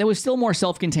 Yeah, there was still more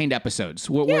self-contained episodes.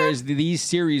 Whereas these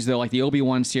series, though, like the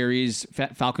Obi-Wan series,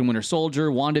 Falcon Winter Soldier,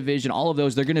 WandaVision, all of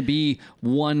those, they're going to be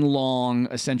one long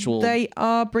essential. They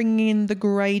are bringing in the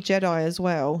Grey Jedi as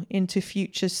well into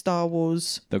future Star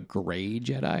Wars. The Grey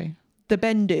Jedi? The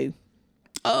Bendu.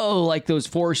 Oh, like those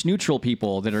Force neutral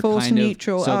people that are Force kind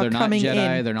neutral of... So are they're not coming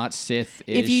Jedi, in. they're not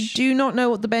Sith-ish. If you do not know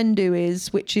what the Bendu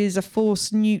is, which is a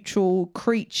Force neutral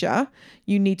creature,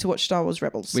 you need to watch Star Wars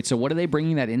Rebels. Wait, so what are they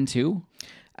bringing that into?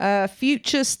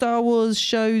 Future Star Wars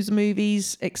shows,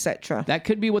 movies, etc. That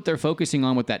could be what they're focusing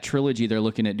on with that trilogy they're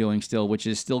looking at doing still, which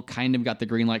is still kind of got the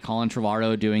green light. Colin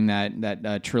Trevorrow doing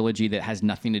that trilogy that has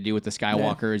nothing to do with the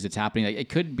Skywalkers. It's happening. It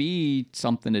could be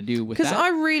something to do with that. Because I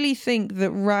really think that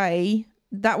Rey,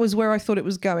 that was where I thought it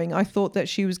was going. I thought that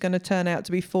she was going to turn out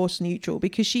to be Force neutral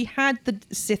because she had the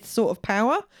Sith sort of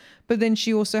power, but then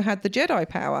she also had the Jedi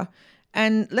power.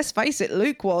 And let's face it,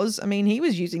 Luke was. I mean, he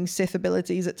was using Sith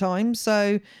abilities at times.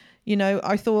 So,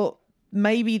 I thought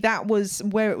maybe that was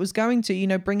where it was going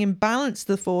to, bringing balance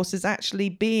to the Force is actually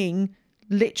being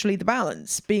literally the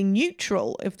balance, being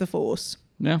neutral of the Force.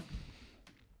 Yeah.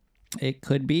 It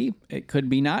could be. It could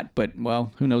be not. But,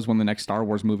 well, who knows when the next Star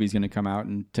Wars movie is going to come out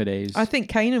in today's... I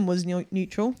think Kanan was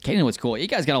neutral. Kanan was cool. You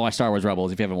guys got to watch Star Wars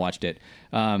Rebels if you haven't watched it.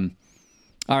 All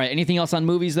right. Anything else on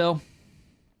movies, though?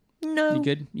 No. You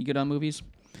good? You good on movies?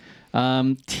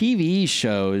 TV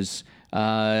shows.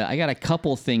 I got a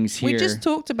couple things here. We just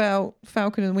talked about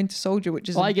Falcon and the Winter Soldier, which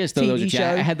is I guess TV those are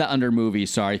show. I had that under movies,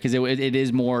 sorry, because it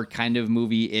is more kind of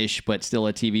movie-ish, but still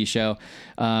a TV show.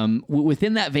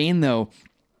 Within that vein, though,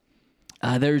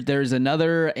 there's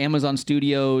another Amazon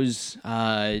Studios.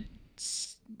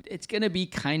 It's going to be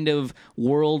kind of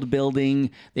world building.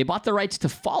 They bought the rights to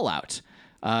Fallout.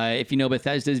 If you know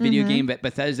Bethesda's video game, but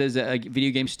Bethesda's a video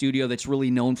game studio that's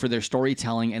really known for their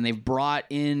storytelling, and they've brought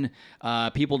in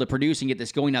people to produce and get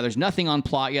this going. Now, there's nothing on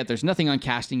plot yet. There's nothing on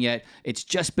casting yet. It's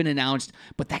just been announced,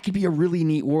 but that could be a really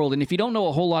neat world. And if you don't know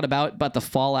a whole lot about the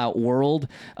Fallout world,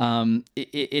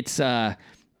 it's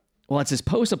this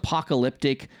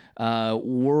post-apocalyptic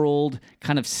world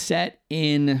kind of set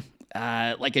in...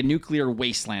 like a nuclear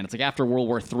wasteland. It's like after World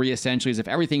War III, essentially, as if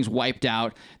everything's wiped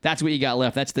out. That's what you got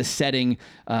left. That's the setting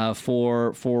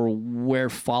for where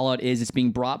Fallout is. It's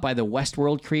being brought by the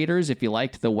Westworld creators, if you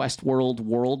liked the Westworld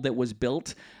world that was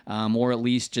built, or at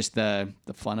least just the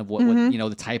fun of what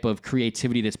the type of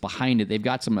creativity that's behind it. They've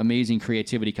got some amazing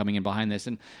creativity coming in behind this,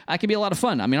 and that could be a lot of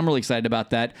fun. I mean, I'm really excited about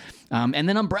that. And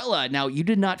then Umbrella. Now, you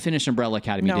did not finish Umbrella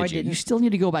Academy, no, did you? I didn't. You still need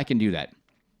to go back and do that.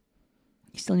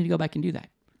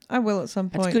 I will at some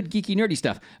point. That's good geeky nerdy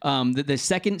stuff. The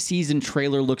second season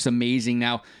trailer looks amazing.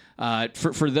 Now,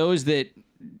 for those that,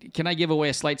 can I give away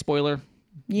a slight spoiler?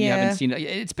 Yeah. You haven't seen it.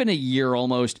 It's been a year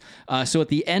almost. So at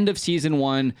the end of season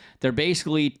 1, they're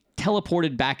basically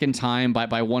teleported back in time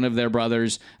by one of their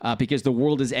brothers because the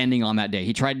world is ending on that day.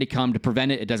 He tried to come to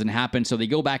prevent it. It doesn't happen. So they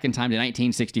go back in time to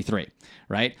 1963,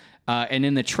 right? And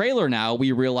in the trailer now,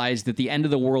 we realize that the end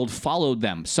of the world followed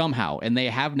them somehow. And they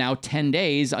have now 10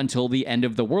 days until the end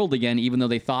of the world again, even though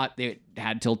they thought they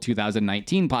had till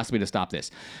 2019 possibly to stop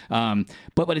this.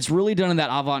 But it's really done in that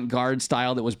avant-garde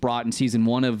style that was brought in season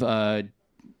 1 of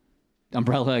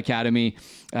Umbrella Academy.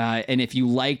 And if you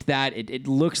liked that, it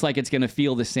looks like it's going to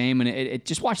feel the same. And it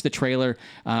just watch the trailer.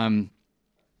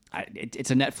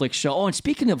 It's a Netflix show. Oh, and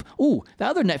speaking of, the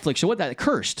other Netflix show,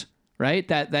 Cursed, right?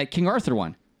 That King Arthur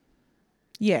one.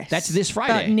 Yes. That's this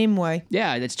Friday. About Nimue.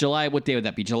 Yeah, that's July. What day would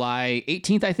that be? July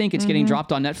 18th, I think. It's getting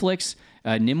dropped on Netflix.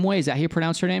 Nimue, is that how you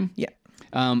pronounce her name? Yeah.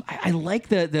 I like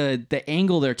the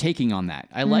angle they're taking on that.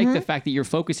 I like the fact that you're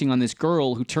focusing on this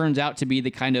girl who turns out to be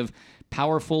the kind of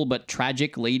powerful but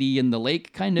tragic lady in the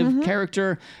lake kind of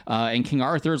character. And King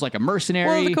Arthur's like a mercenary.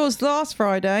 Well, of course, last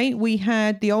Friday we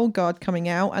had The Old Guard coming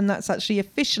out, and that's actually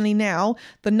officially now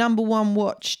the #1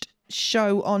 watched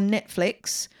show on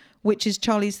Netflix, which is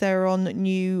Charlize Theron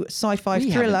new sci-fi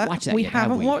thriller. We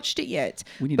haven't watched it yet.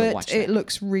 We need to watch that. It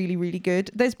looks really, really good.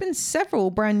 There's been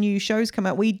several brand new shows come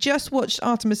out. We just watched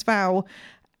Artemis Fowl,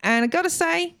 and I gotta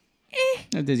say,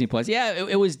 Disney Plus. Yeah,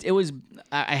 it was.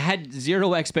 I had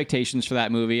zero expectations for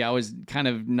that movie. I was kind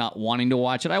of not wanting to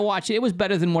watch it. I watched it. It was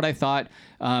better than what I thought.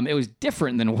 It was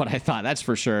different than what I thought. That's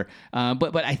for sure.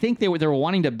 But I think they were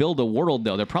wanting to build a world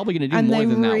though. They're probably going to do more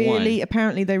than that one.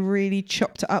 Apparently, they really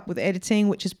chopped it up with editing,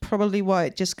 which is probably why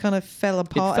it just kind of fell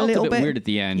apart a little bit. It felt a bit weird at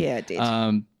the end. Yeah, it did.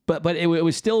 But it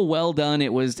was still well done.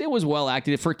 It was well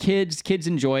acted for kids. Kids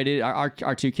enjoyed it. Our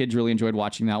 2 kids really enjoyed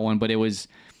watching that one. But it was.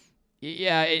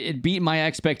 Yeah, it beat my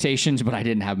expectations, but I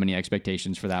didn't have many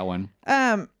expectations for that one.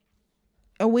 Have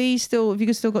you still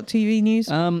got TV news?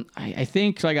 I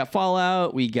think so. I got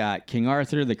Fallout, we got King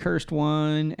Arthur, the Cursed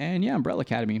one, and Umbrella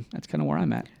Academy. That's kind of where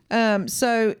I'm at.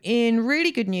 So in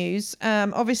really good news,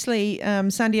 obviously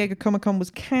San Diego Comic-Con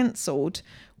was cancelled,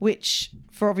 which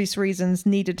for obvious reasons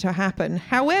needed to happen.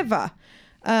 However,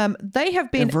 they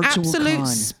have been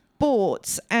absolute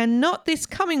sports, and not this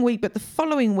coming week, but the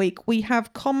following week, we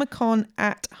have Comic-Con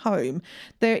at home.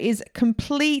 There is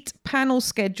complete panel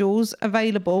schedules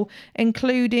available,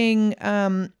 including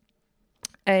a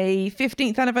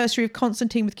 15th anniversary of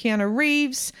Constantine with Keanu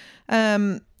Reeves,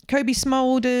 Kobe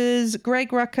Smulders,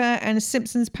 Greg Rucker, and a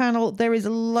Simpsons panel. There is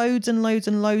loads and loads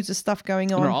and loads of stuff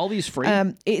going on. And are all these free?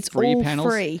 It's free all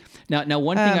panels? free. Now,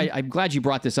 one thing I'm glad you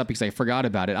brought this up because I forgot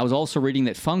about it. I was also reading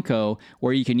that Funko,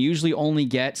 where you can usually only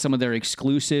get some of their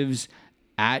exclusives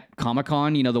at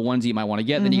Comic-Con, the ones that you might want to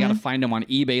get. Then you got to find them on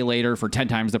eBay later for 10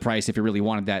 times the price if you really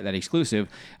wanted that exclusive.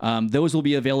 Those will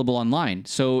be available online.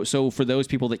 So for those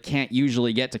people that can't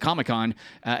usually get to Comic-Con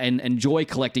and enjoy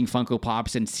collecting Funko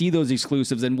Pops and see those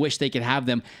exclusives and wish they could have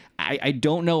them, I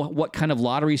don't know what kind of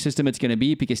lottery system it's going to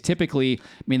be, because typically,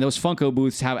 those Funko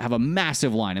booths have a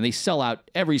massive line and they sell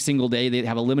out every single day. They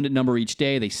have a limited number each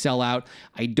day. They sell out.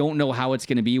 I don't know how it's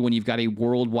going to be when you've got a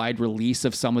worldwide release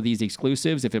of some of these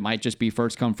exclusives, if it might just be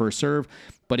first come, first serve.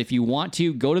 But if you want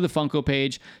to, go to the Funko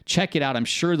page, check it out. I'm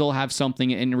sure they'll have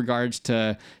something in regards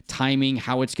to timing,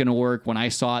 how it's going to work. When I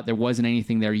saw it, there wasn't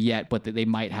anything there yet, but they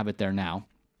might have it there now.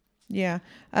 Yeah.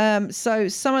 So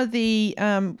some of the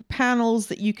panels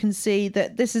that you can see,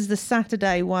 that this is the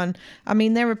Saturday one.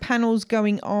 There are panels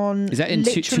going on. Is that in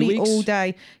literally 2 weeks? all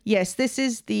day? Yes. This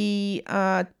is the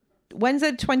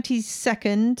Wednesday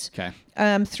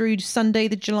 22nd through Sunday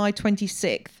the July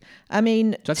 26th.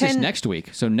 So that's just next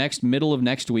week. So middle of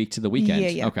next week to the weekend.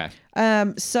 Yeah. Okay.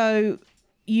 So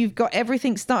you've got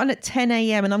everything starting at 10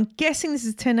 a.m. and I'm guessing this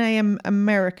is 10 a.m.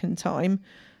 American time.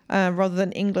 Rather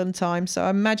than England time. So I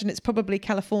imagine it's probably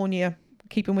California,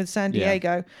 keeping with San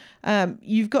Diego. Yeah.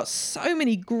 You've got so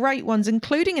many great ones,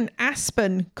 including an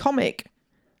Aspen comic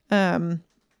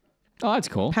that's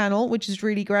cool. panel, which is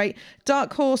really great.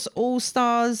 Dark Horse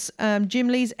All-Stars, Jim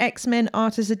Lee's X-Men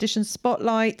Artist Edition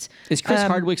Spotlight. Is Chris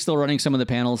Hardwick still running some of the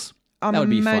panels? I'm that would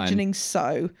be imagining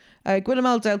fun. so.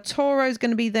 Guillermo del Toro is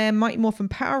going to be there. Mighty Morphin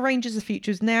Power Rangers, The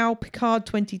Future is Now. Picard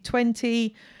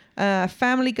 2020.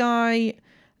 Family Guy.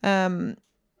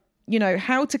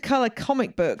 How to color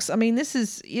comic books. This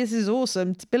is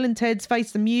awesome. Bill and Ted's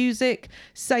Face the Music,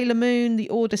 Sailor Moon, The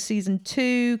Order Season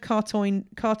 2, cartoon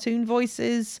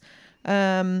voices,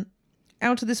 Out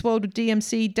of This World with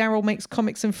DMC, Daryl Makes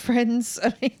Comics and Friends.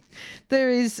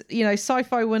 There is,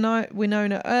 Sci-Fi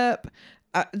Winona Earp.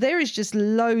 There is just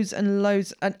loads and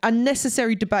loads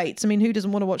unnecessary debates. Who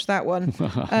doesn't want to watch that one?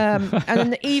 And then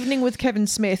The Evening with Kevin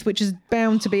Smith, which is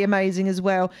bound to be amazing as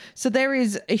well. So there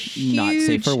is a huge not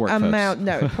safe for work, amount.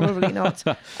 folks. No, probably not.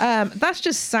 That's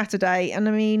just Saturday,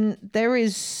 and there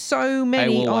is so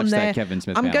many I will on watch there. That Kevin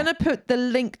Smith I'm panel. going to put the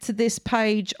link to this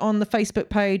page on the Facebook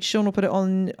page. Sean will put it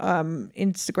on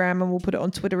Instagram, and we'll put it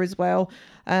on Twitter as well.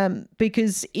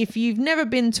 Because if you've never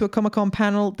been to a Comic-Con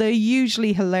panel, they're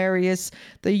usually hilarious.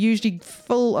 They're usually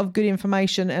full of good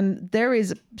information, and there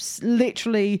is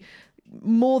literally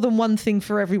more than one thing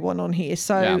for everyone on here.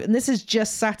 So, and this is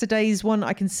just Saturday's one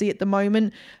I can see at the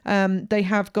moment. They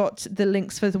have got the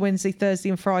links for the Wednesday, Thursday,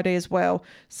 and Friday as well.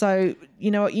 So,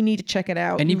 you know what? You need to check it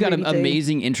out. And you've got really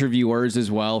amazing interviewers as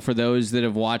well. For those that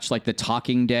have watched like The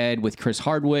Talking Dead with Chris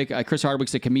Hardwick. Chris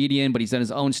Hardwick's a comedian, but he's done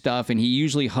his own stuff, and he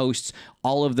usually hosts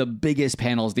all of the biggest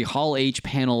panels, the Hall H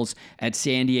panels at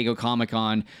San Diego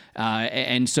Comic-Con.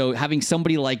 And so having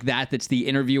somebody like that's the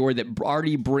interviewer that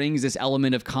already brings this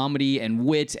element of comedy and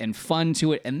wit and fun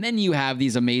to it, and then you have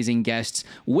these amazing guests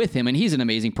with him, and he's an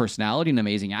amazing personality, an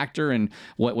amazing actor, and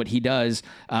what he does,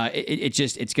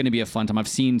 it's going to be a fun time. I've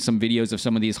seen some videos of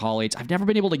some of these Hall H's. I've never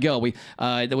been able to go.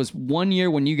 There was one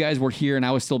year when you guys were here and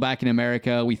I was still back in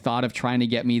America. We thought of trying to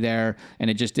get me there,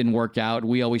 and it just didn't work out.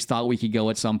 We always thought we could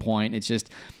go at some point. It's just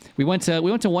we went to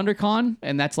WonderCon,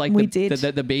 and that's like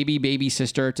the baby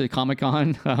sister to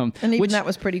Comic-Con. And even that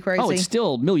was pretty crazy. Oh, it's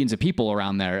still millions of people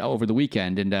around there over the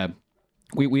weekend, and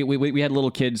we had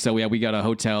little kids, so we got a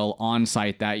hotel on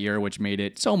site that year, which made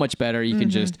it so much better. You can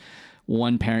just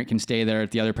one parent can stay there if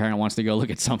the other parent wants to go look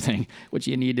at something, which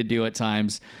you need to do at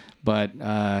times. But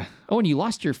and you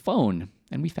lost your phone,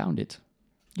 and we found it.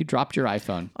 You dropped your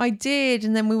iPhone. I did,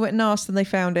 and then we went and asked, and they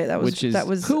found it. That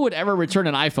was who would ever return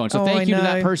an iPhone? So thank you to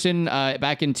that person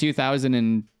back in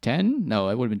 2010. No,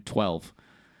 it would have been 12.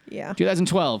 Yeah.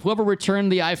 2012. Whoever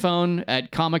returned the iPhone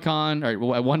at Comic-Con or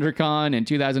at WonderCon in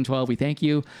 2012, we thank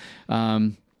you. But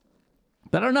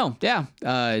I don't know.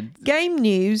 Yeah. Game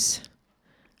news.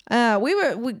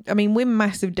 We're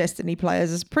massive Destiny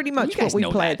players. It's pretty much what we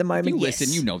play at the moment.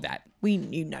 Listen, you know that.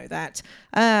 You know that.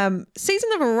 Season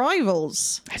of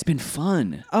Arrivals. It's been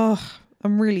fun. Oh,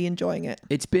 I'm really enjoying it.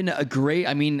 It's been a great.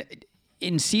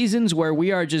 in seasons where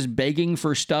we are just begging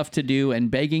for stuff to do and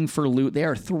begging for loot, they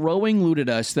are throwing loot at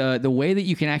us. The way that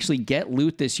you can actually get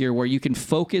loot this year, where you can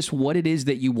focus what it is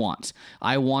that you want.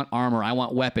 I want armor. I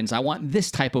want weapons. I want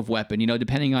this type of weapon.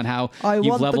 Depending on how you've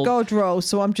want leveled. the god roll,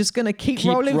 so I'm just going to keep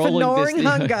rolling for gnawing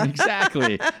hunger.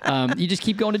 Exactly. You just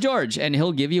keep going to George, and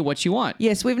he'll give you what you want.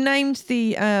 Yes, we've named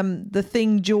the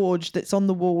thing George that's on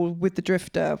the wall with the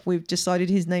drifter. We've decided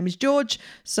his name is George.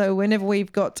 So whenever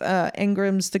we've got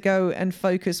engrams to go and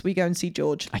focus, we go and see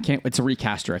George. It's a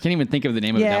recaster. I can't even think of the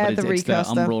name of it now, but it's the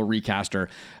Umbral recaster.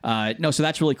 So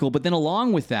that's really cool. But then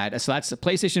along with that, so that's the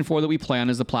PlayStation 4 that we play on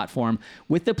as the platform.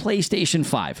 With the PlayStation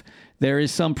 5, there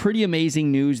is some pretty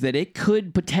amazing news that it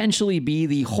could potentially be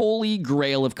the holy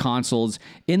grail of consoles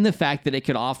in the fact that it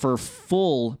could offer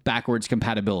full backwards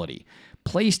compatibility.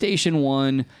 PlayStation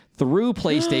 1 through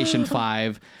PlayStation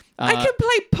 5. I can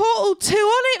play Portal 2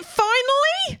 on it,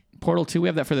 finally! Portal 2, we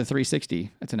have that for the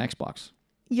 360. That's an Xbox.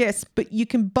 Yes, but you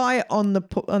can buy it on the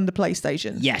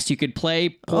PlayStation. Yes, you could play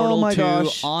Portal 2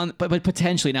 on, but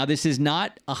potentially. Now, this is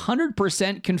not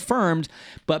 100% confirmed,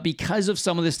 but because of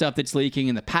some of the stuff that's leaking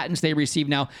and the patents they received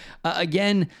now,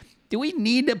 again, do we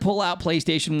need to pull out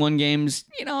PlayStation 1 games?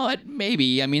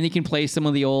 Maybe. I mean, they can play some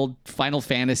of the old Final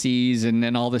Fantasies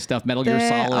and all this stuff, Metal Gear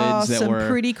Solids. There are some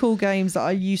pretty cool games that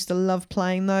I used to love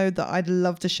playing, though, that I'd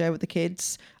love to share with the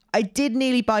kids. I did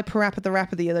nearly buy Parappa the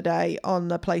Rapper the other day on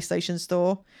the PlayStation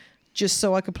Store just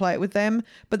so I could play it with them.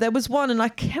 But there was one, and I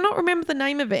cannot remember the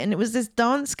name of it, and it was this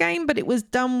dance game, but it was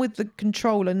done with the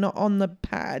controller, not on the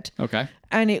pad. Okay.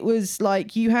 And it was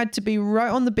like you had to be right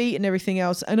on the beat and everything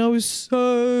else. And I was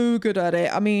so good at it.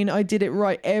 I mean, I did it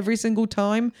right every single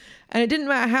time. And it didn't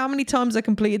matter how many times I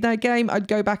completed that game, I'd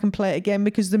go back and play it again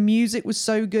because the music was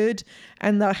so good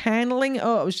and the handling, it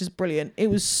was just brilliant. It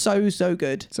was so, so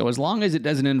good. So as long as it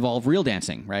doesn't involve real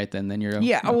dancing, right? Then you're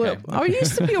yeah. Okay. I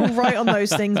used to be all right on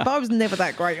those things, but I was never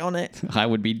that great on it. I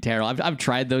would be terrible. I've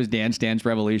tried those Dance Dance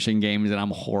Revolution games and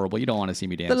I'm horrible. You don't want to see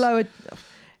me dance.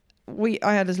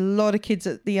 I had a lot of kids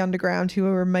at the Underground who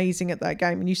were amazing at that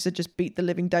game and used to just beat the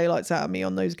living daylights out of me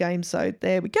on those games. So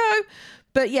there we go.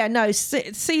 But yeah, no,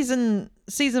 season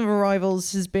of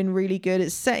Arrivals has been really good.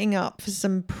 It's setting up for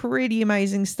some pretty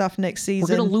amazing stuff next season.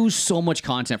 We're going to lose so much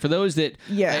content. For those that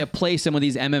play some of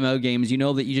these MMO games, you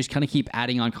know that you just kind of keep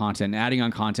adding on content.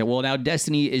 Well, now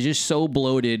Destiny is just so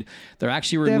bloated. They're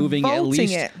actually removing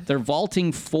they're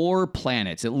vaulting 4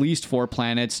 planets, at least 4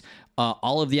 planets.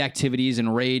 All of the activities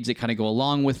and raids that kind of go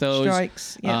along with those.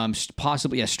 Strikes. Yeah.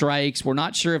 Possibly, strikes. We're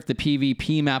not sure if the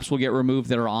PvP maps will get removed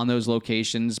that are on those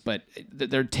locations, but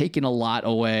they're taking a lot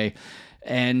away.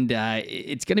 And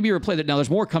it's going to be replaced. Now, there's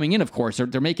more coming in, of course.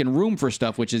 They're making room for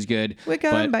stuff, which is good. We're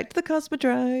going back to the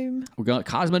Cosmodrome. We're going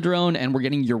Cosmodrome, and we're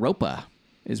getting Europa,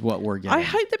 is what we're getting. I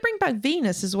hope they bring back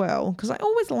Venus as well, because I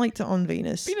always liked it on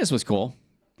Venus. Venus was cool.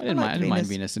 I didn't mind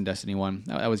Venus in Destiny 1.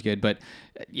 That was good. But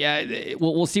yeah,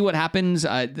 we'll see what happens.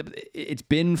 It's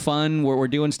been fun. We're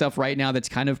doing stuff right now that's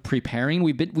kind of preparing.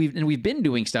 We've been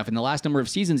doing stuff in the last number of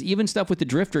seasons, even stuff with the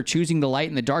Drifter, choosing the light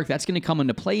and the dark. That's going to come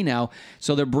into play now.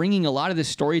 So they're bringing a lot of this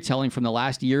storytelling from the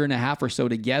last year and a half or so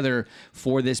together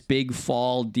for this big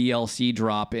fall DLC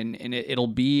drop. And it'll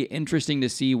be interesting to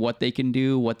see what they can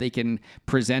do, what they can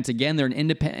present. Again, they're an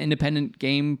independent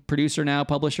game producer now,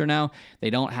 publisher now.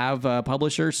 They don't have a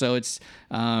publisher. So it's,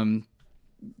 once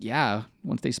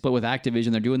they split with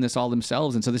Activision, they're doing this all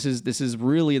themselves. And so this is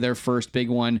really their first big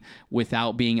one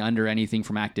without being under anything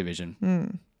from Activision.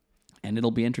 And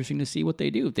it'll be interesting to see what they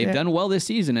do. They've done well this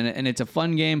season, and it's a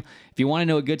fun game. If you want to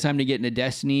know a good time to get into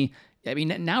Destiny, I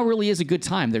mean, now really is a good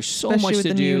time. There's so much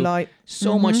to do.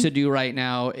 Much to do right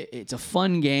now. It's a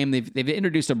fun game. They've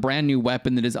introduced a brand new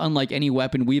weapon that is unlike any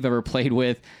weapon we've ever played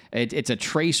with. It's a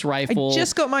trace rifle. I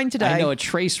just got mine today. I know, a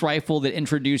trace rifle that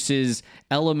introduces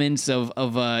elements of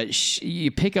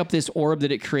you pick up this orb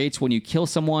that it creates when you kill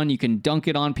someone. You can dunk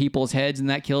it on people's heads and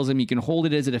that kills them. You can hold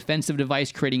it as a defensive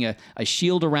device, creating a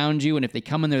shield around you. And if they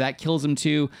come in there, that kills them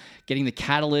too. Getting the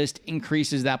catalyst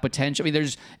increases that potential. I mean,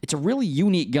 it's a really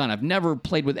unique gun. I've never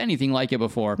played with anything like it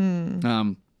before.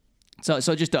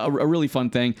 So just a really fun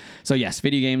thing. So yes,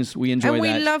 video games, we enjoy that. And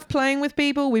we love playing with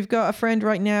people. We've got a friend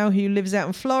right now who lives out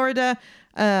in Florida.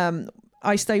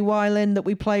 I Stay Wyland that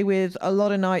we play with a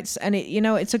lot of nights, and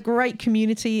it's a great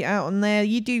community out on there.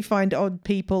 You do find odd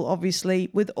people, obviously,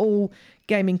 with all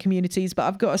gaming communities, but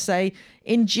I've got to say,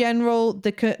 in general,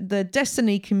 the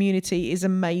Destiny community is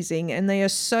amazing, and they are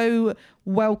so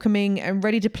welcoming and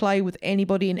ready to play with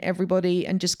anybody and everybody,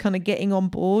 and just kind of getting on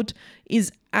board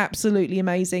is absolutely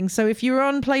amazing. So if you're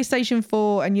on PlayStation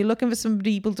 4 and you're looking for some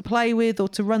people to play with or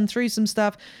to run through some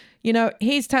stuff,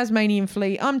 here's Tasmanian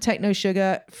Fleet. I'm Techno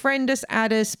Sugar. Friend us,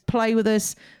 add us, play with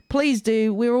us. Please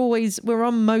do. We're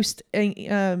on most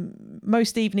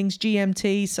evenings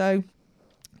GMT. So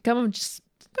come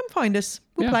find us.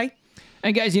 We'll play.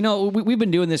 And guys, we've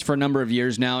been doing this for a number of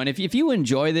years now, and if you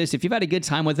enjoy this, if you've had a good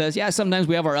time with us, sometimes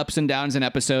we have our ups and downs in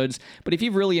episodes, but if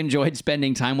you've really enjoyed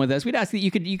spending time with us, we'd ask that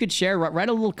you could share, write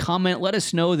a little comment, let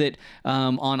us know that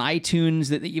on iTunes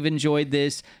that you've enjoyed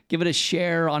this, give it a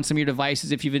share on some of your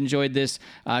devices if you've enjoyed this,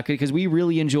 because we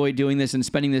really enjoy doing this and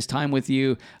spending this time with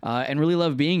you, and really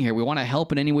love being here. We want to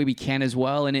help in any way we can as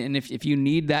well, and if you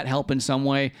need that help in some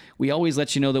way, we always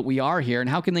let you know that we are here. And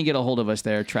how can they get a hold of us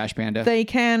there, Trash Panda? They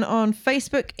can on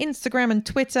Facebook, Instagram, and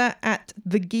Twitter at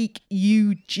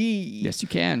TheGeekUG. Yes, you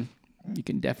can. You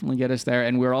can definitely get us there,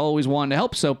 and we're always wanting to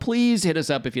help, so please hit us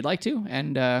up if you'd like to.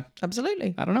 And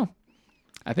absolutely. I don't know.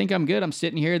 I think I'm good. I'm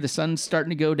sitting here. The sun's starting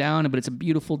to go down, but it's a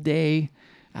beautiful day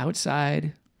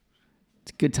outside.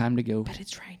 It's a good time to go. But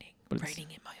it's raining.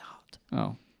 Raining in my heart.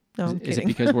 Oh. No, I'm is kidding.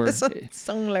 It because we're That's a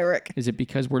song lyric. Is it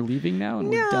because we're leaving now and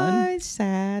we're No, done? it's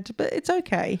sad, but it's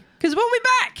okay. Because we'll be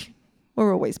back.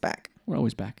 We're always back. We're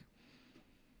always back.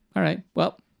 All right.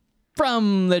 Well,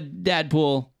 from the dad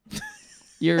pool,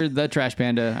 you're the Trash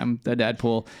Panda. I'm the dad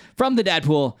pool. From the dad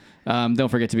pool, don't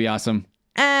forget to be awesome.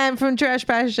 And from Trash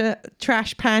Panda.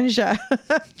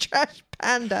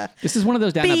 This is one of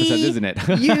those down episodes, isn't it?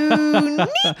 Unique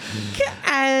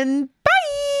and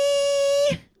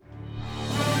bye.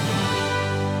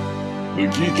 The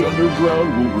Geek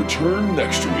Underground will return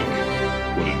next week.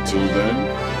 But until then,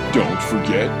 don't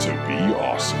forget to be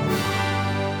awesome.